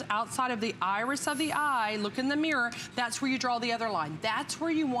nose, outside of the iris of the eye, look in the mirror, that's where you draw the other line. That's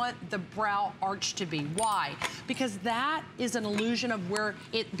where you want the brow arch to be. Why? Because that is an illusion of where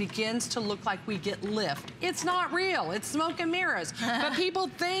it begins to look like we get lift. It's not real, it's smoke and mirrors. But people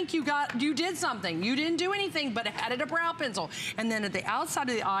think you did something. You didn't do anything but added a brow pencil. And then at the outside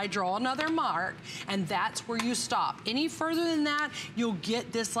of the eye, draw another mark, and that's where you stop. Any further than that, you'll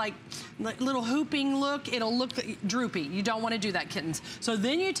get this like little hooping look. It'll look droopy. You don't want to do that, kittens. So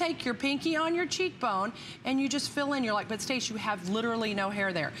then you take your pinky on your cheekbone and you just fill in. You're like, but Stace, you have literally no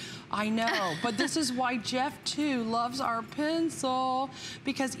hair there. I know, but this is why Jeff too loves our pencil,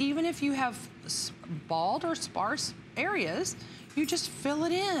 because even if you have bald or sparse areas, you just fill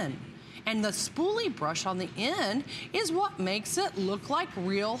it in. And the spoolie brush on the end is what makes it look like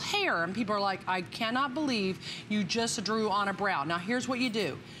real hair. And people are like, I cannot believe you just drew on a brow. Now here's what you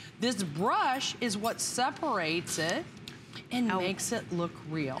do. This brush is what separates it and makes it look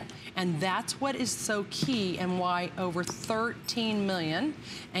real. And that's what is so key, and why over 13 million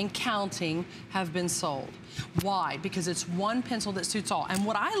and counting have been sold. Why? Because it's one pencil that suits all. And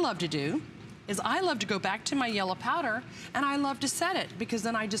what I love to do is I love to go back to my yellow powder and I love to set it, because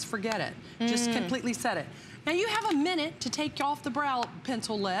then I just forget it. Just completely set it. Now you have a minute to take off the brow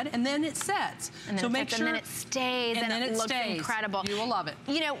pencil lead, and then it sets. And then so make sure, and then it stays, and then it looks incredible. You will love it.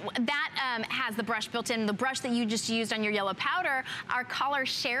 You know, that has the brush built in. The brush that you just used on your yellow powder, our caller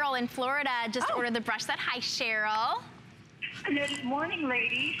Cheryl in Florida just ordered the brush set. Hi, Cheryl. Good morning,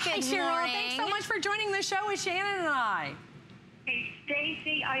 ladies. Hi, Cheryl. Thanks so much for joining the show with Shannon and I. Hey,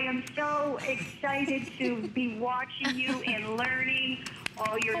 Stacey, I am so excited to be watching you and learning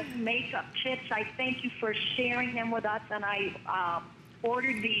all your makeup tips. I thank you for sharing them with us, and I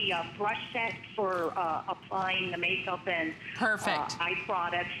ordered the brush set for applying the makeup and eye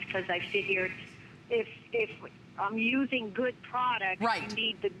products, because I figured if I'm using good products, you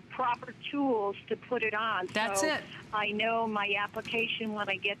need the proper tools to put it on. That's it. I know my application when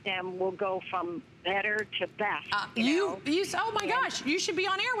I get them will go from better to best. Oh my gosh, you should be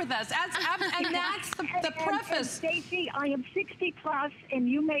on air with us. And that's the preface. Stacey, I am 60 plus, and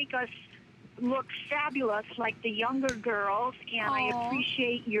you make us look fabulous like the younger girls, and I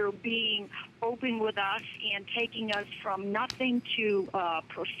appreciate your being open with us and taking us from nothing to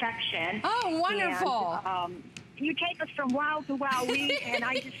perfection. Oh, wonderful. And, you take us from wow to wowee, and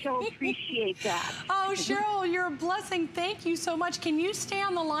I just so appreciate that. Oh, Cheryl, you're a blessing. Thank you so much. Can you stay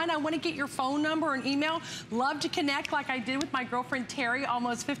on the line? I want to get your phone number and email. Love to connect like I did with my girlfriend Terry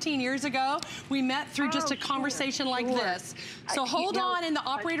almost 15 years ago. We met through just a conversation like this. So hold on, and the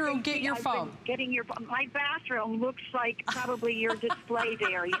operator will get your phone. Getting your my bathroom looks like probably your display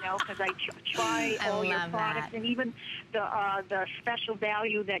there, you know, because I try all your products, and even the special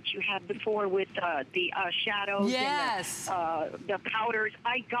value that you had before with the shadows and the powders.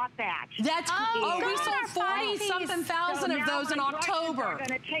 I got that. That's we sold 40-something thousand of those in October. We're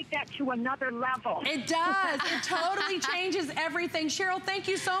going to take that to another level. It does. It totally changes everything. Cheryl, thank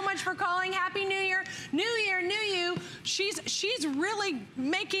you so much for calling. Happy New Year. New Year, new you. She's really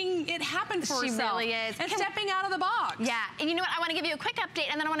making it happen for herself. She really is. And stepping out of the box. Yeah, and you know what? I want to give you a quick update,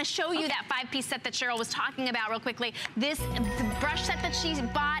 and then I want to show you that 5-piece set that Cheryl was talking about real quickly. The brush set that she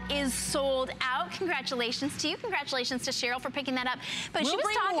bought is sold out. Congratulations to you. Congratulations to Cheryl for picking that up. But she was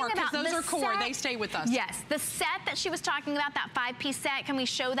talking about those are core. They stay with us. Yes, the set that she was talking about, that 5-piece set. Can we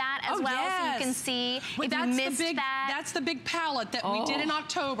show that as well so you can see if you missed that? That's the big palette that we did in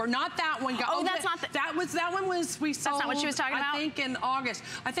October. Not that one. That's not that one was we sold. That's not what she was talking about? I think in August.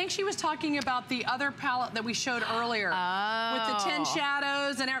 I think she was talking about the other palette that we showed earlier with the 10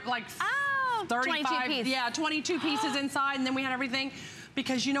 shadows and like 35, 22 pieces. Yeah, 22 pieces inside, and then we had everything.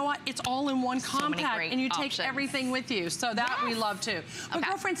 Because you know what? It's all in one compact, and you take everything with you. So that we love too. But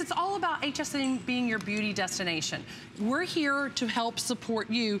girlfriends, it's all about HSN being your beauty destination. We're here to help support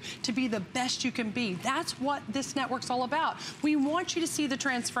you to be the best you can be. That's what this network's all about. We want you to see the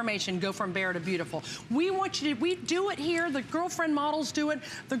transformation go from bare to beautiful. We want you to, we do it here. The girlfriend models do it.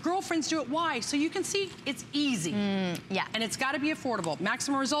 The girlfriends do it. Why? So you can see it's easy. Yeah. And it's got to be affordable.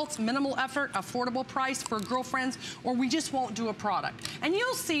 Maximum results, minimal effort, affordable price for girlfriends, or we just won't do a product. And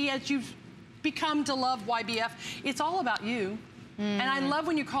you'll see as you become to love YBF, it's all about you. And I love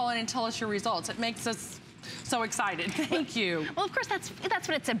when you call in and tell us your results. It makes us so excited. Thank you. Well, of course, that's what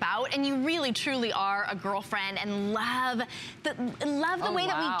it's about, and you really, truly are a girlfriend and love the way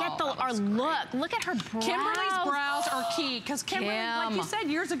that we get our look. Look at her brows. Kimberly's brows are key, because Kimberly, like you said,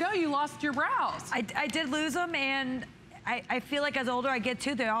 years ago, you lost your brows. I did lose them, and I feel like as older I get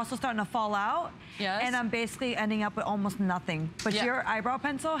too, they're also starting to fall out. Yes. And I'm basically ending up with almost nothing. But your eyebrow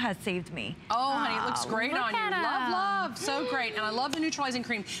pencil has saved me. Oh, honey, it looks great on you. Love. So great. And I love the neutralizing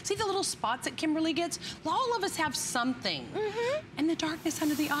cream. See the little spots that Kimberly gets? All of us have something. And the darkness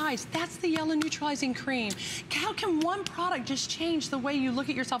under the eyes. That's the yellow neutralizing cream. How can one product just change the way you look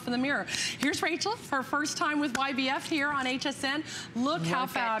at yourself in the mirror? Here's Rachel, her first time with YBF here on HSN. Look how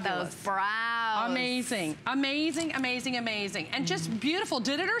fabulous. Look at those brows. Amazing. Amazing, amazing, amazing. And just beautiful.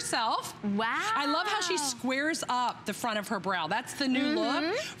 Did it herself. Wow. I love how she squares up the front of her brow. That's the new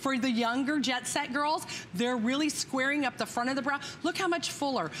look for the younger jet set girls. They're really squaring up the front of the brow. Look how much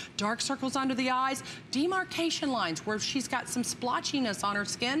fuller. Dark circles under the eyes, demarcation lines where she's got some splotchiness on her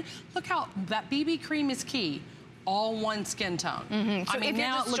skin. Look how that BB cream is key. All one skin tone. So I mean, if you're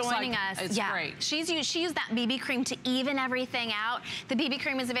now just it looks joining like us, it's great. She used that BB cream to even everything out. The BB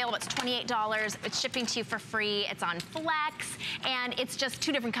cream is available. It's $28. It's shipping to you for free. It's on Flex, and it's just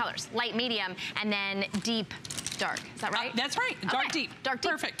 2 different colors: light, medium, and then deep, dark. Is that right? That's right. Dark, deep. Dark,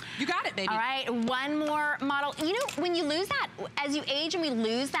 deep. Perfect. You got it, baby. All right. One more model. You know, when you lose that, as you age and we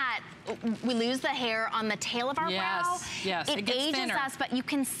lose the hair on the tail of our brow. Yes, it gets ages thinner. us, but you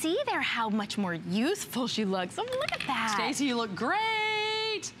can see there how much more youthful she looks. So look at that. Stacey, you look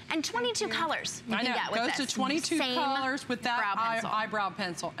great. And 22 colors you can get with goes this. to 22 colors with that eyebrow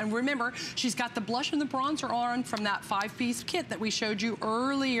pencil. And remember, she's got the blush and the bronzer on from that 5-piece kit that we showed you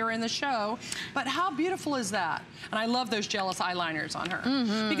earlier in the show. But how beautiful is that? And I love those jealous eyeliners on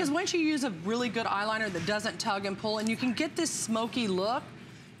her. Because once you use a really good eyeliner that doesn't tug and pull, and you can get this smoky look,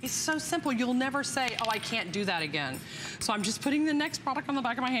 it's so simple. You'll never say, oh, I can't do that again. So I'm just putting the next product on the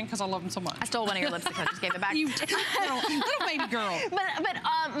back of my hand because I love them so much. I stole one of your lipsticks. I just gave it back. You little baby girl. But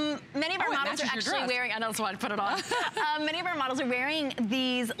many of our models are actually wearing, I know, so I put it on. Many of our models are wearing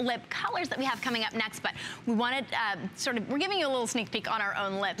these lip colors that we have coming up next, but we wanted we're giving you a little sneak peek on our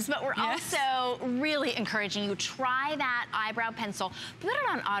own lips, but we're also really encouraging you, try that eyebrow pencil, put it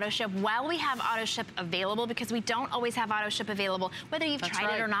on auto ship while we have auto ship available, because we don't always have auto ship available, whether you've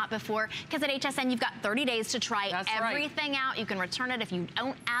tried it or not before, because at HSN you've got 30 days to try everything out. You can return it if you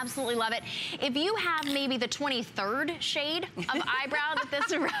don't absolutely love it. If you have maybe the 23rd shade of eyebrow that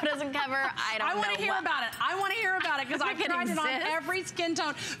this row doesn't cover, I want to hear about it. I want to hear about it because I've tried it on every skin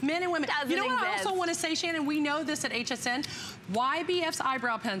tone, men and women. You know what I also want to say, Shannon? We know this at HSN. YBF's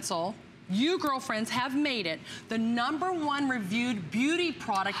eyebrow pencil you girlfriends have made it the #1 reviewed beauty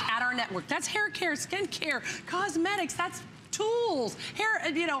product at our network. That's hair care, skin care, cosmetics, that's tools, hair,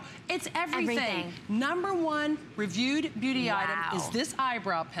 you know, it's everything. #1 reviewed beauty item is this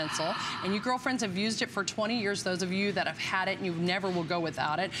eyebrow pencil, and you girlfriends have used it for 20 years, those of you that have had it and you never will go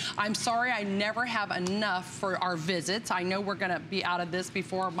without it. I'm sorry I never have enough for our visits. I know we're gonna be out of this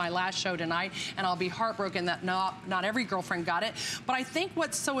before my last show tonight, and I'll be heartbroken that not every girlfriend got it. But I think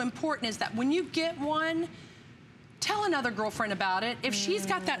what's so important is that when you get one, tell another girlfriend about it. If she's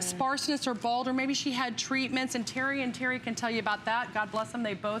got that sparseness or bald, or maybe she had treatments, and Terry can tell you about that. God bless them,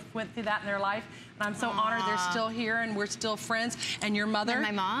 they both went through that in their life. And I'm so honored they're still here and we're still friends. And your mother, and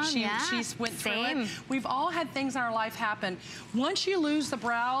my mom, she went through it. We've all had things in our life happen. Once you lose the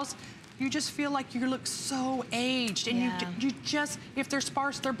brows, you just feel like you look so aged, and you just, if they're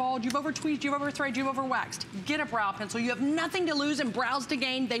sparse, they're bald, you've over-tweezed, you've over-threaded, you've over-waxed. Get a brow pencil. You have nothing to lose and brows to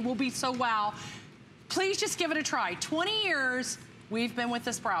gain. They will be so wow. Please just give it a try. 20 years we've been with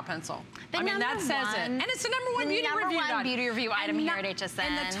this brow pencil. I mean, that says it. And it's the #1 beauty review item here at HSN.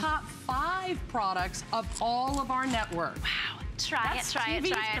 And the top 5 products of all of our network. Wow. Try it, try it,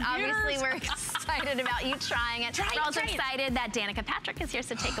 try it. Obviously, we're excited about you trying it. We're also excited that Danica Patrick is here,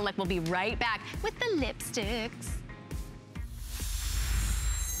 so take a look. We'll be right back with the lipsticks.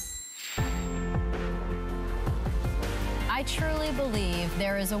 I truly believe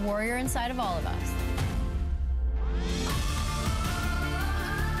there is a warrior inside of all of us.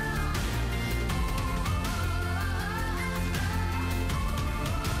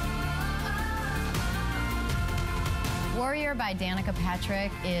 Warrior by Danica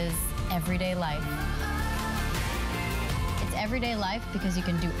Patrick is everyday life. It's everyday life because you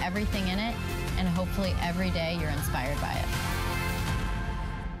can do everything in it, and hopefully every day you're inspired by it.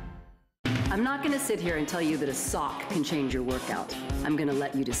 I'm not going to sit here and tell you that a sock can change your workout. I'm going to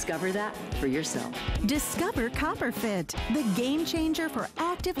let you discover that for yourself. Discover CopperFit, the game changer for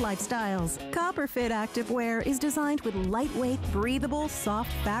active lifestyles. CopperFit activewear is designed with lightweight, breathable,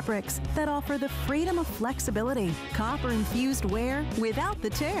 soft fabrics that offer the freedom of flexibility. Copper-infused wear without the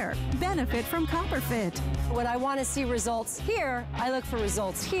tear. Benefit from CopperFit. When I want to see results here, I look for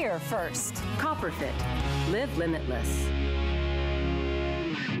results here first. CopperFit. Live limitless.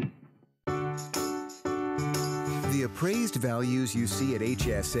 The appraised values you see at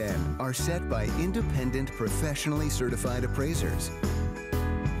HSN are set by independent, professionally certified appraisers.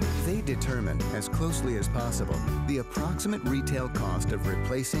 They determine, as closely as possible, the approximate retail cost of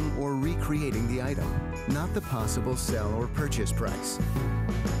replacing or recreating the item, not the possible sell or purchase price.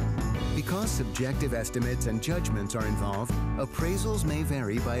 Because subjective estimates and judgments are involved, appraisals may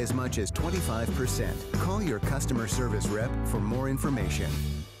vary by as much as 25%. Call your customer service rep for more information.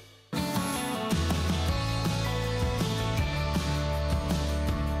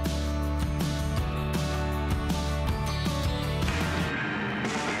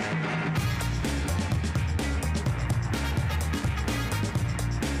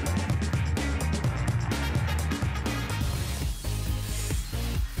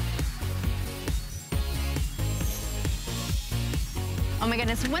 Oh my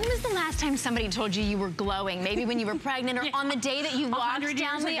goodness, when was the last time somebody told you you were glowing? Maybe when you were pregnant, or on the day that you walked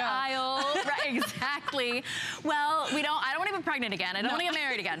down the aisle. Right, exactly. Well, I don't want to be pregnant again. I don't want to get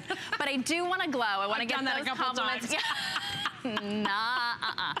married again. But I do want to glow. I want to get those compliments.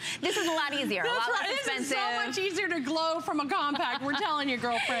 This is a lot easier, a lot less expensive. This is so much easier to glow from a compact. We're telling you,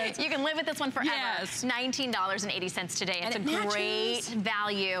 girlfriends. You can live with this one forever. Yes. $19.80 today. It's a great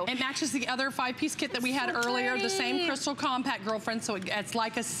value. It matches the other 5-piece kit that we had earlier, the same crystal compact, girlfriends. So it's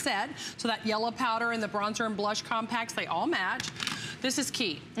like a set. So that yellow powder and the bronzer and blush compacts, they all match. This is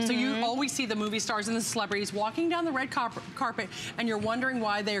key. So you always see the movie stars and the celebrities walking down the red carpet, and you're wondering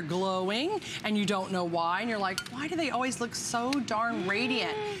why they're glowing, and you don't know why, and you're like, why do they always look so darn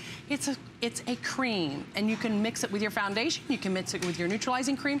radiant? It's a cream, and you can mix it with your foundation. You can mix it with your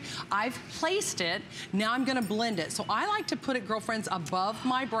neutralizing cream. I've placed it. Now I'm gonna blend it. So I like to put it, girlfriends, above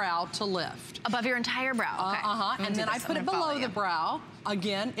my brow to lift. Above your entire brow, okay. And then I put it below the brow.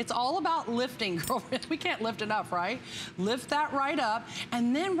 Again, it's all about lifting, girlfriends. We can't lift enough, right? Lift that right up.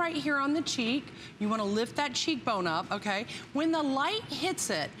 And then right here on the cheek, you wanna lift that cheekbone up, okay? When the light hits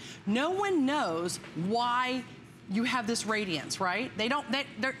it, no one knows why you have this radiance, right? They're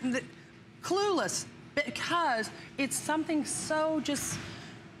clueless, because it's something so just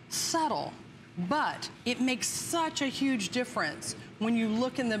subtle, but it makes such a huge difference when you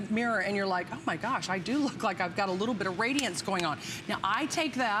look in the mirror and you're like, oh my gosh, I do look like I've got a little bit of radiance going on. Now I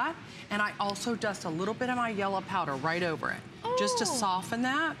take that and I also dust a little bit of my yellow powder right over it, just to soften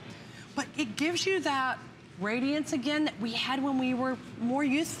that. But it gives you that radiance again that we had when we were more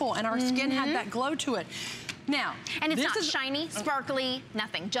youthful and our skin had that glow to it. Now, and it's not shiny, sparkly,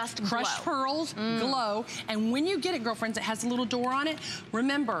 nothing, just crushed glow. pearls, glow, and when you get it, girlfriends, it has a little door on it.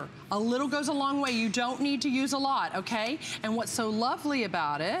 Remember, a little goes a long way. You don't need to use a lot, okay? And what's so lovely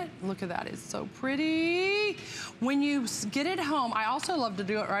about it, look at that, it's so pretty. When you get it home, I also love to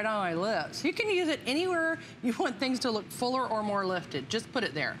do it right on my lips. You can use it anywhere you want things to look fuller or more lifted. Just put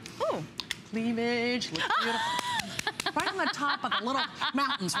it there. Ooh. Cleavage, looks beautiful. Right on the top of the little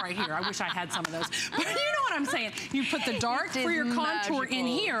mountains right here. I wish I had some of those. But you know what I'm saying. You put the dark for your contour in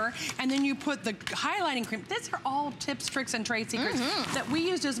here, and then you put the highlighting cream. These are all tips, tricks, and trade secrets that we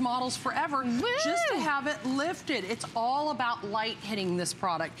used as models forever just to have it lifted. It's all about light hitting this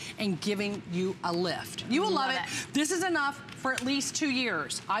product and giving you a lift. You will love it. This is enough for at least 2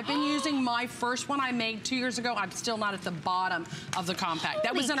 years. I've been using my first one I made 2 years ago. I'm still not at the bottom of the compact.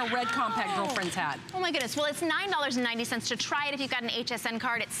 That was in a red compact girlfriends had. Oh my goodness. Well, it's $9.90 to try it. If you've got an HSN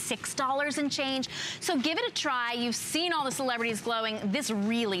card, it's $6 and change. So give it a try. You've seen all the celebrities glowing. This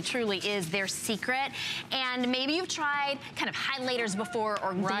really, truly is their secret. And maybe you've tried kind of highlighters before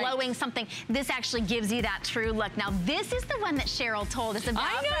or glowing something. This actually gives you that true look. Now, this is the one that Cheryl told us about.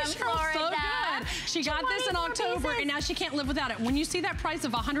 I know, from Cheryl's so good. She got this in October, and now she can't live without it. When you see that price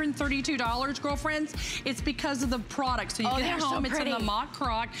of $132, girlfriends, it's because of the product. So you get it home, it's in the mock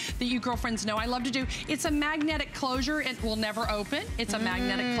crock that you girlfriends know I love to do. It's a magnetic closure. It will never open. It's a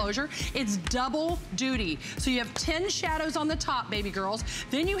magnetic closure. It's double duty. So you have 10 shadows on the top, baby girls.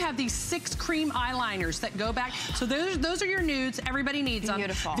 Then you have these 6 cream eyeliners that go back. So those are your nudes. Everybody needs them.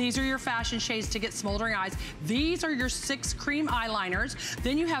 Beautiful. These are your fashion shades to get smoldering eyes. These are your 6 cream eyeliners.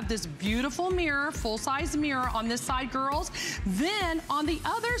 Then you have this beautiful mirror, full-size mirror on this side, girls. Then on the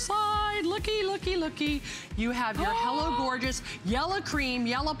other side, looky, looky, looky, you have your Hello Gorgeous yellow cream,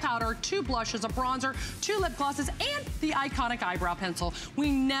 yellow powder, 2 blushes, a bronzer, 2 lip glosses, and the iconic eyebrow pencil.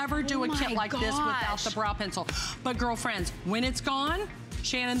 We never do a kit like this without the brow pencil. But girlfriends, when it's gone,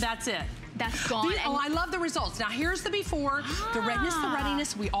 Shannon, that's it. That's gone. I love the results. Now here's the before, the redness, the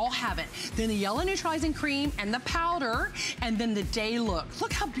readiness, we all have it. Then the yellow neutralizing cream and the powder, and then the day look.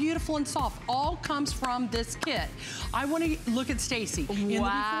 Look how beautiful and soft. All comes from this kit. I want to look at Stacy. In the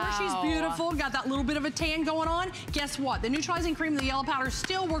before, she's beautiful, got that little bit of a tan going on. Guess what? The neutralizing cream and the yellow powder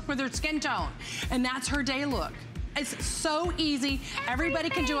still work with her skin tone, and that's her day look. It's so easy. Everybody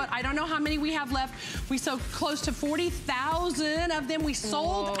can do it. I don't know how many we have left. We sold close to 40,000 of them. We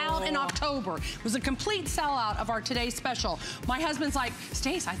sold out in October. It was a complete sellout of our today's special. My husband's like,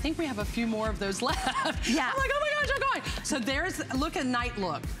 Stace, I think we have a few more of those left. Yeah. I'm like, oh my gosh, I'm going. So there's, look at night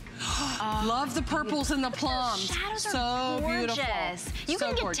look. Love the purples and the plums. The shadows so are gorgeous. Beautiful. You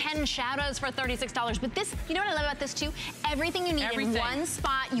can get 10 shadows for $36, but this, you know what I love about this too? Everything you need in one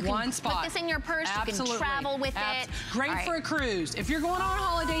spot. You can put this in your purse. Absolutely. You can travel with it. Great for a cruise. If you're going on a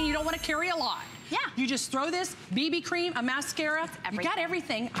holiday and you don't want to carry a lot. Yeah. You just throw this, BB cream, a mascara. You got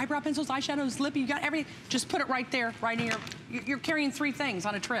everything. Eyebrow pencils, eyeshadows, lip, you got everything. Just put it right there, right in your, you're carrying 3 things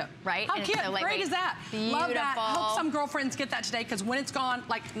on a trip. Right. How cute, so great is that? Beautiful. Love that. Hope some girlfriends get that today, because when it's gone,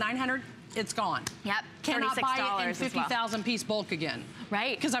 like 900, it's gone. Yep. Cannot buy it in 50,000 piece bulk again.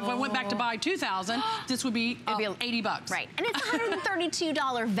 Right. Because if I went back to buy 2,000, this would be 80 bucks. Right. And it's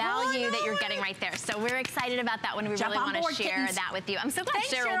 $132 value that you're getting right there. So we're excited about that one. We really want to share that with you. I'm so glad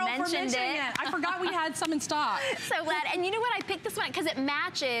Cheryl mentioned it. I forgot we had some in stock. So glad. And you know what? I picked this one because it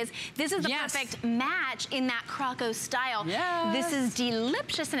matches. This is the perfect match in that Croco style. Yes. This is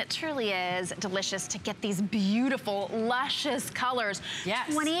delicious, and it truly is delicious to get these beautiful, luscious colors.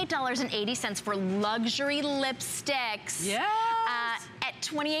 Yes. $28.80 for luxury lipsticks. Yes. At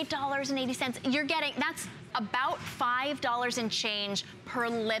 $28.80, you're getting, that's about $5 and change per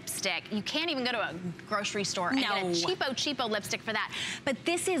lipstick. You can't even go to a grocery store and get a cheapo lipstick for that. But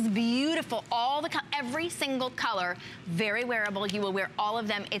this is beautiful. Every single color, very wearable. You will wear all of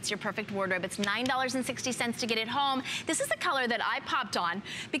them. It's your perfect wardrobe. It's $9.60 to get it home. This is the color that I popped on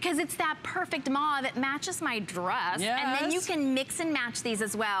because it's that perfect mauve that matches my dress. Yes. And then you can mix and match these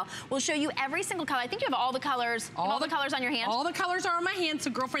as well. We'll show you every single color. I think you have all the colors. All the colors on your hand. All the colors are on my hand. So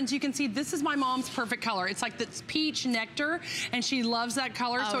girlfriends, you can see this is my mom's perfect color. It's like this peach nectar, and she loves that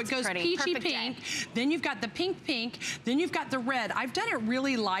color. So it goes peachy pink. Then you've got the pink. Then you've got the red. I've done it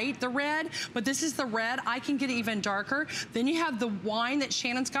really light, the red, but this is the red. I can get it even darker. Then you have the wine that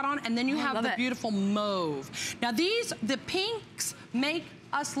Shannon's got on, and then you have the beautiful mauve. Now the pinks make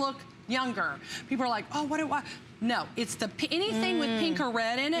us look younger. People are like, oh, what? No, it's anything with pink or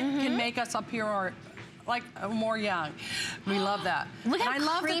red in it can make us appear like more young. We love that. Look how and I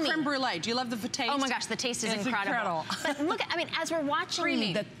love creamy. the creme brulee. Do you love the taste? Oh my gosh, the taste is it's incredible. But look, I mean, as we're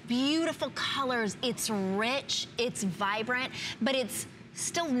watching the beautiful colors, it's rich, it's vibrant, but it's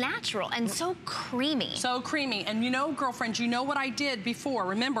still natural and so creamy. So creamy. And you know, girlfriends, you know what I did before.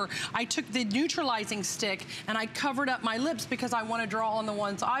 Remember, I took the neutralizing stick and I covered up my lips because I want to draw on the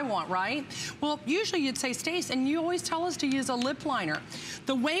ones I want, right? Well, usually you'd say, Stace, and you always tell us to use a lip liner.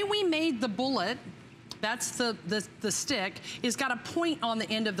 The way we made the bullet, that's the stick, is got a point on the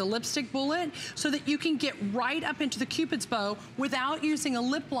end of the lipstick bullet so that you can get right up into the Cupid's bow without using a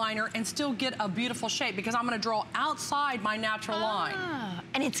lip liner and still get a beautiful shape, because I'm gonna draw outside my natural line.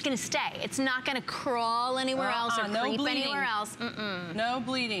 And it's gonna stay. It's not gonna crawl anywhere else or no creep bleeding. anywhere else. No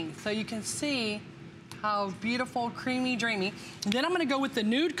bleeding. So you can see how beautiful, creamy, dreamy. And then I'm gonna go with the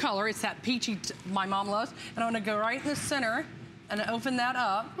nude color. It's that peachy my mom loves. And I'm gonna go right in the center and open that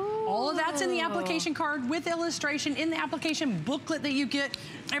up. All of that's in the application card with illustration, in the application booklet that you get,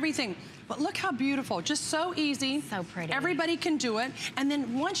 everything. But look how beautiful, just so easy. So pretty. Everybody can do it. And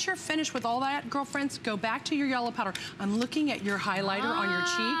then once you're finished with all that, girlfriends, go back to your yellow powder. I'm looking at your highlighter on your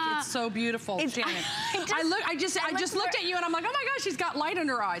cheek. It's so beautiful, Shannon. I just looked at you and I'm like, oh my gosh, she's got light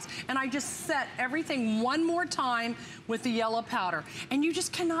under her eyes. And I just set everything one more time with the yellow powder. And you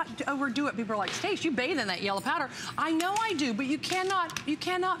just cannot overdo it. People are like, Stace, you bathe in that yellow powder. I know I do, but you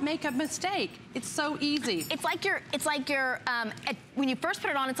cannot make a mistake. It's so easy. It's like your, when you first put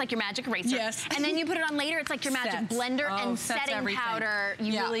it on, it's like your magic eraser. Yes. And then you put it on later, it's like your magic blender and setting everything. powder.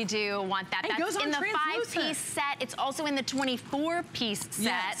 You really do want that. It goes That's on in the translucent. 5-piece set. It's also in the 24-piece set.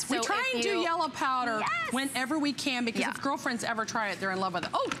 Yes. So we try and do yellow powder whenever we can, because if girlfriends ever try it, they're in love with it.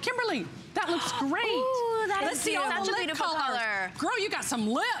 Oh, Kimberly, that looks great. Ooh, that Let's is see all such the a lip beautiful colors. color. Girl, you got some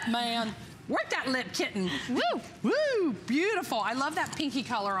lip, man. Work that lip, kitten. Woo! Woo! Beautiful. I love that pinky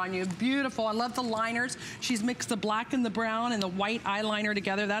color on you. Beautiful. I love the liners. She's mixed the black and the brown and the white eyeliner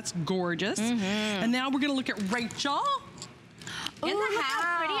together. That's gorgeous. And now we're going to look at Rachel. In the look house.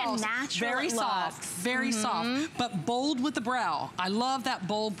 how pretty and natural Very it soft, looks. very soft, but bold with the brow. I love that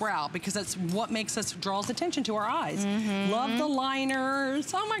bold brow because that's what draws attention to our eyes. Love the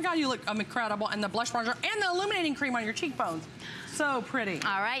liners. Oh my God, you look incredible. And the blush bronzer and the illuminating cream on your cheekbones. So pretty.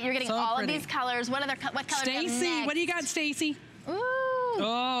 All right, you're getting all of these colors. What color do you have Stacey, next? what do you got, Stacey? Ooh.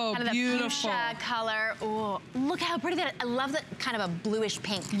 Oh, kind of beautiful. The fuchsia color. Ooh, look how pretty that. I love that kind of a bluish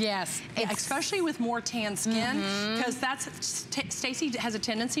pink. Yes, especially with more tan skin, because Stacey has a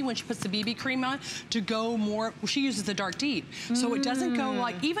tendency when she puts the BB cream on to go more. She uses the dark deep, so it doesn't go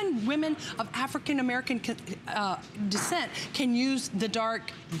like, even women of African American descent can use the dark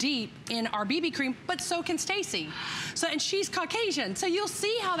deep in our BB cream, but so can Stacey. So, and she's Caucasian, so you'll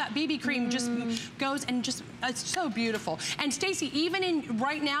see how that BB cream just goes and just, it's so beautiful. And Stacey, even in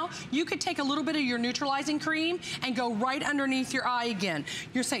right now, you could take a little bit of your neutralizing cream and go right underneath your eye again.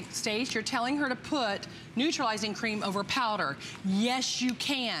 You're saying, Stace, you're telling her to put neutralizing cream over powder. Yes, you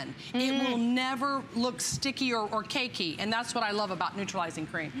can. It will never look sticky or cakey, and that's what I love about neutralizing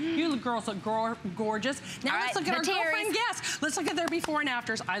cream. You girls look gorgeous. Now let's look at our girlfriend guests. Let's look at their before and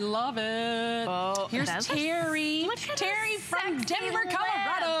afters. I love it. Oh, here's Terry. Terry from Denver,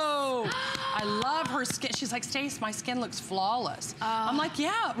 Colorado. I love her skin. She's like, Stace, my skin looks flawless. I'm like,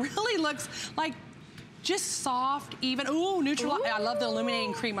 yeah, it really looks like just soft, even. Ooh, neutral. I love the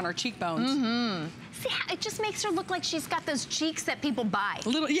illuminating cream on her cheekbones. See, it just makes her look like she's got those cheeks that people buy.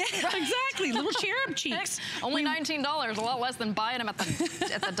 Yeah, exactly. Little cherub cheeks. Only $19, a lot less than buying them at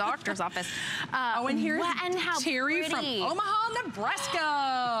the doctor's office. And here's Terry pretty. from Omaha, Nebraska.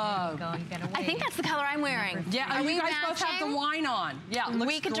 I think that's the color I'm wearing. Yeah, you guys both have the wine on. Yeah, it looks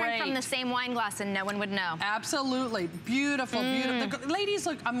we could drink from the same wine glass and no one would know. Absolutely. Beautiful, beautiful. The ladies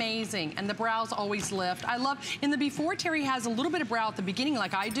look amazing, and the brows always lift. I love, in the before, Terry has a little bit of brow at the beginning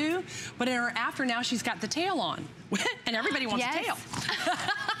like I do, but in her after now, she's got the tail on. And everybody wants a tail.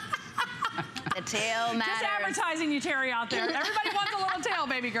 The tail matters. Just advertising you, Terry, out there. Everybody wants a little tail,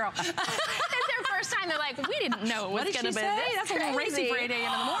 baby girl. It's their first time. They're like, we didn't know it was going to be this That's a little racy for 8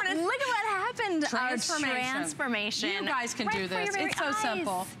 a.m. in the morning. Look at what happened. Transformation. You guys can do this. It's so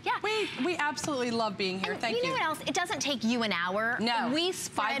simple. Yeah. We absolutely love being here. Thank you. You know what else? It doesn't take you an hour. No. We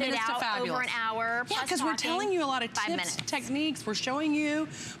spread it out over an hour. Yeah, because we're telling you a lot of tips, techniques. We're showing you,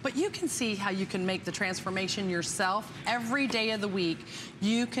 but you can see how you can make the transformation yourself every day of the week.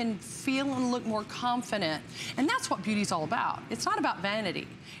 You can feel and look more confident. And that's what beauty's all about. It's not about vanity.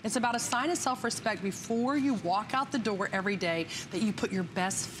 It's about a sign of self-respect before you walk out the door every day, that you put your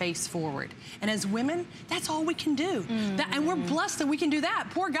best face forward. And as women, that's all we can do. And we're blessed that we can do that.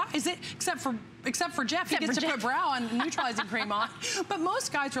 Poor guys, except for Jeff, he gets to put brow and neutralizing cream on. But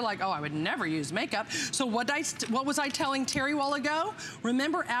most guys are like, oh, I would never use makeup. So what was I telling Terry a while ago?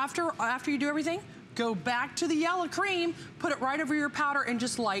 Remember, after you do everything, go back to the yellow cream, put it right over your powder, and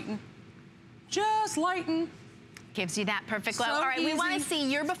just lighten. Just lighten. Gives you that perfect glow. So All right, easy. we want to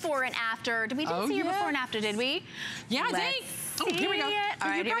see your before and after. Did we see your before and after, did we? Yeah, I think. Oh, here we go. All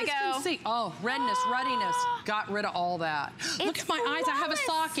right, here we go. Can see. Oh, redness, ruddiness. Got rid of all that. Look at my eyes. I have a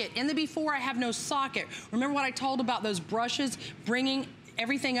socket. In the before, I have no socket. Remember what I told about those brushes bringing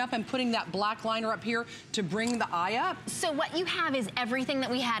everything up and putting that black liner up here to bring the eye up? So what you have is everything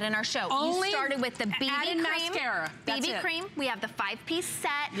that we had in our show. Only you started with the BB cream. Mascara. BB cream. We have the 5-piece set.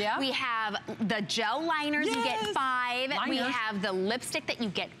 Yeah. We have the gel liners. You get 5. Liners. We have the lipstick that you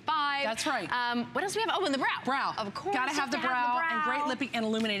get 5. That's right. What else do we have? Oh, and the brow. Brow. Of course. Gotta have the brow and great lipping and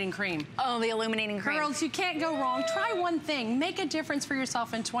illuminating cream. Oh, the illuminating cream. Girls, you can't go wrong. Try one thing. Make a difference for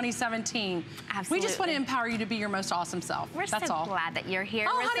yourself in 2017. Absolutely. We just want to empower you to be your most awesome self. We're That's so all. glad that you're here.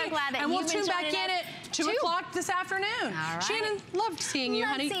 Oh, We're honey, so glad that and we'll you've tune been back joining in us. at 2 o'clock this afternoon. All right. Shannon, loved seeing you,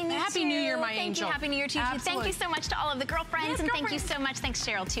 honey. Seeing you Happy too. New Year, my Thank angel. You. Happy New Year to you. Absolutely. Thank you so much to all of the girlfriends, and thank you so much. Thanks,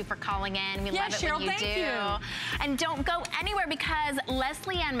 Cheryl, too, for calling in. We love it Cheryl, when you thank do. you. And don't go anywhere, because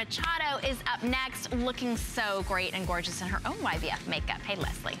Leslie Ann Machado is up next, looking so great and gorgeous in her own YVF makeup. Hey,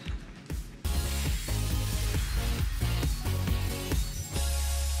 Leslie.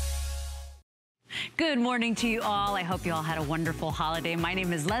 Good morning to you all. I hope you all had a wonderful holiday. My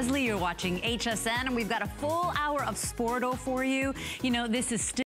name is Leslie. You're watching HSN, and we've got a full hour of Sporto for you. You know, this is still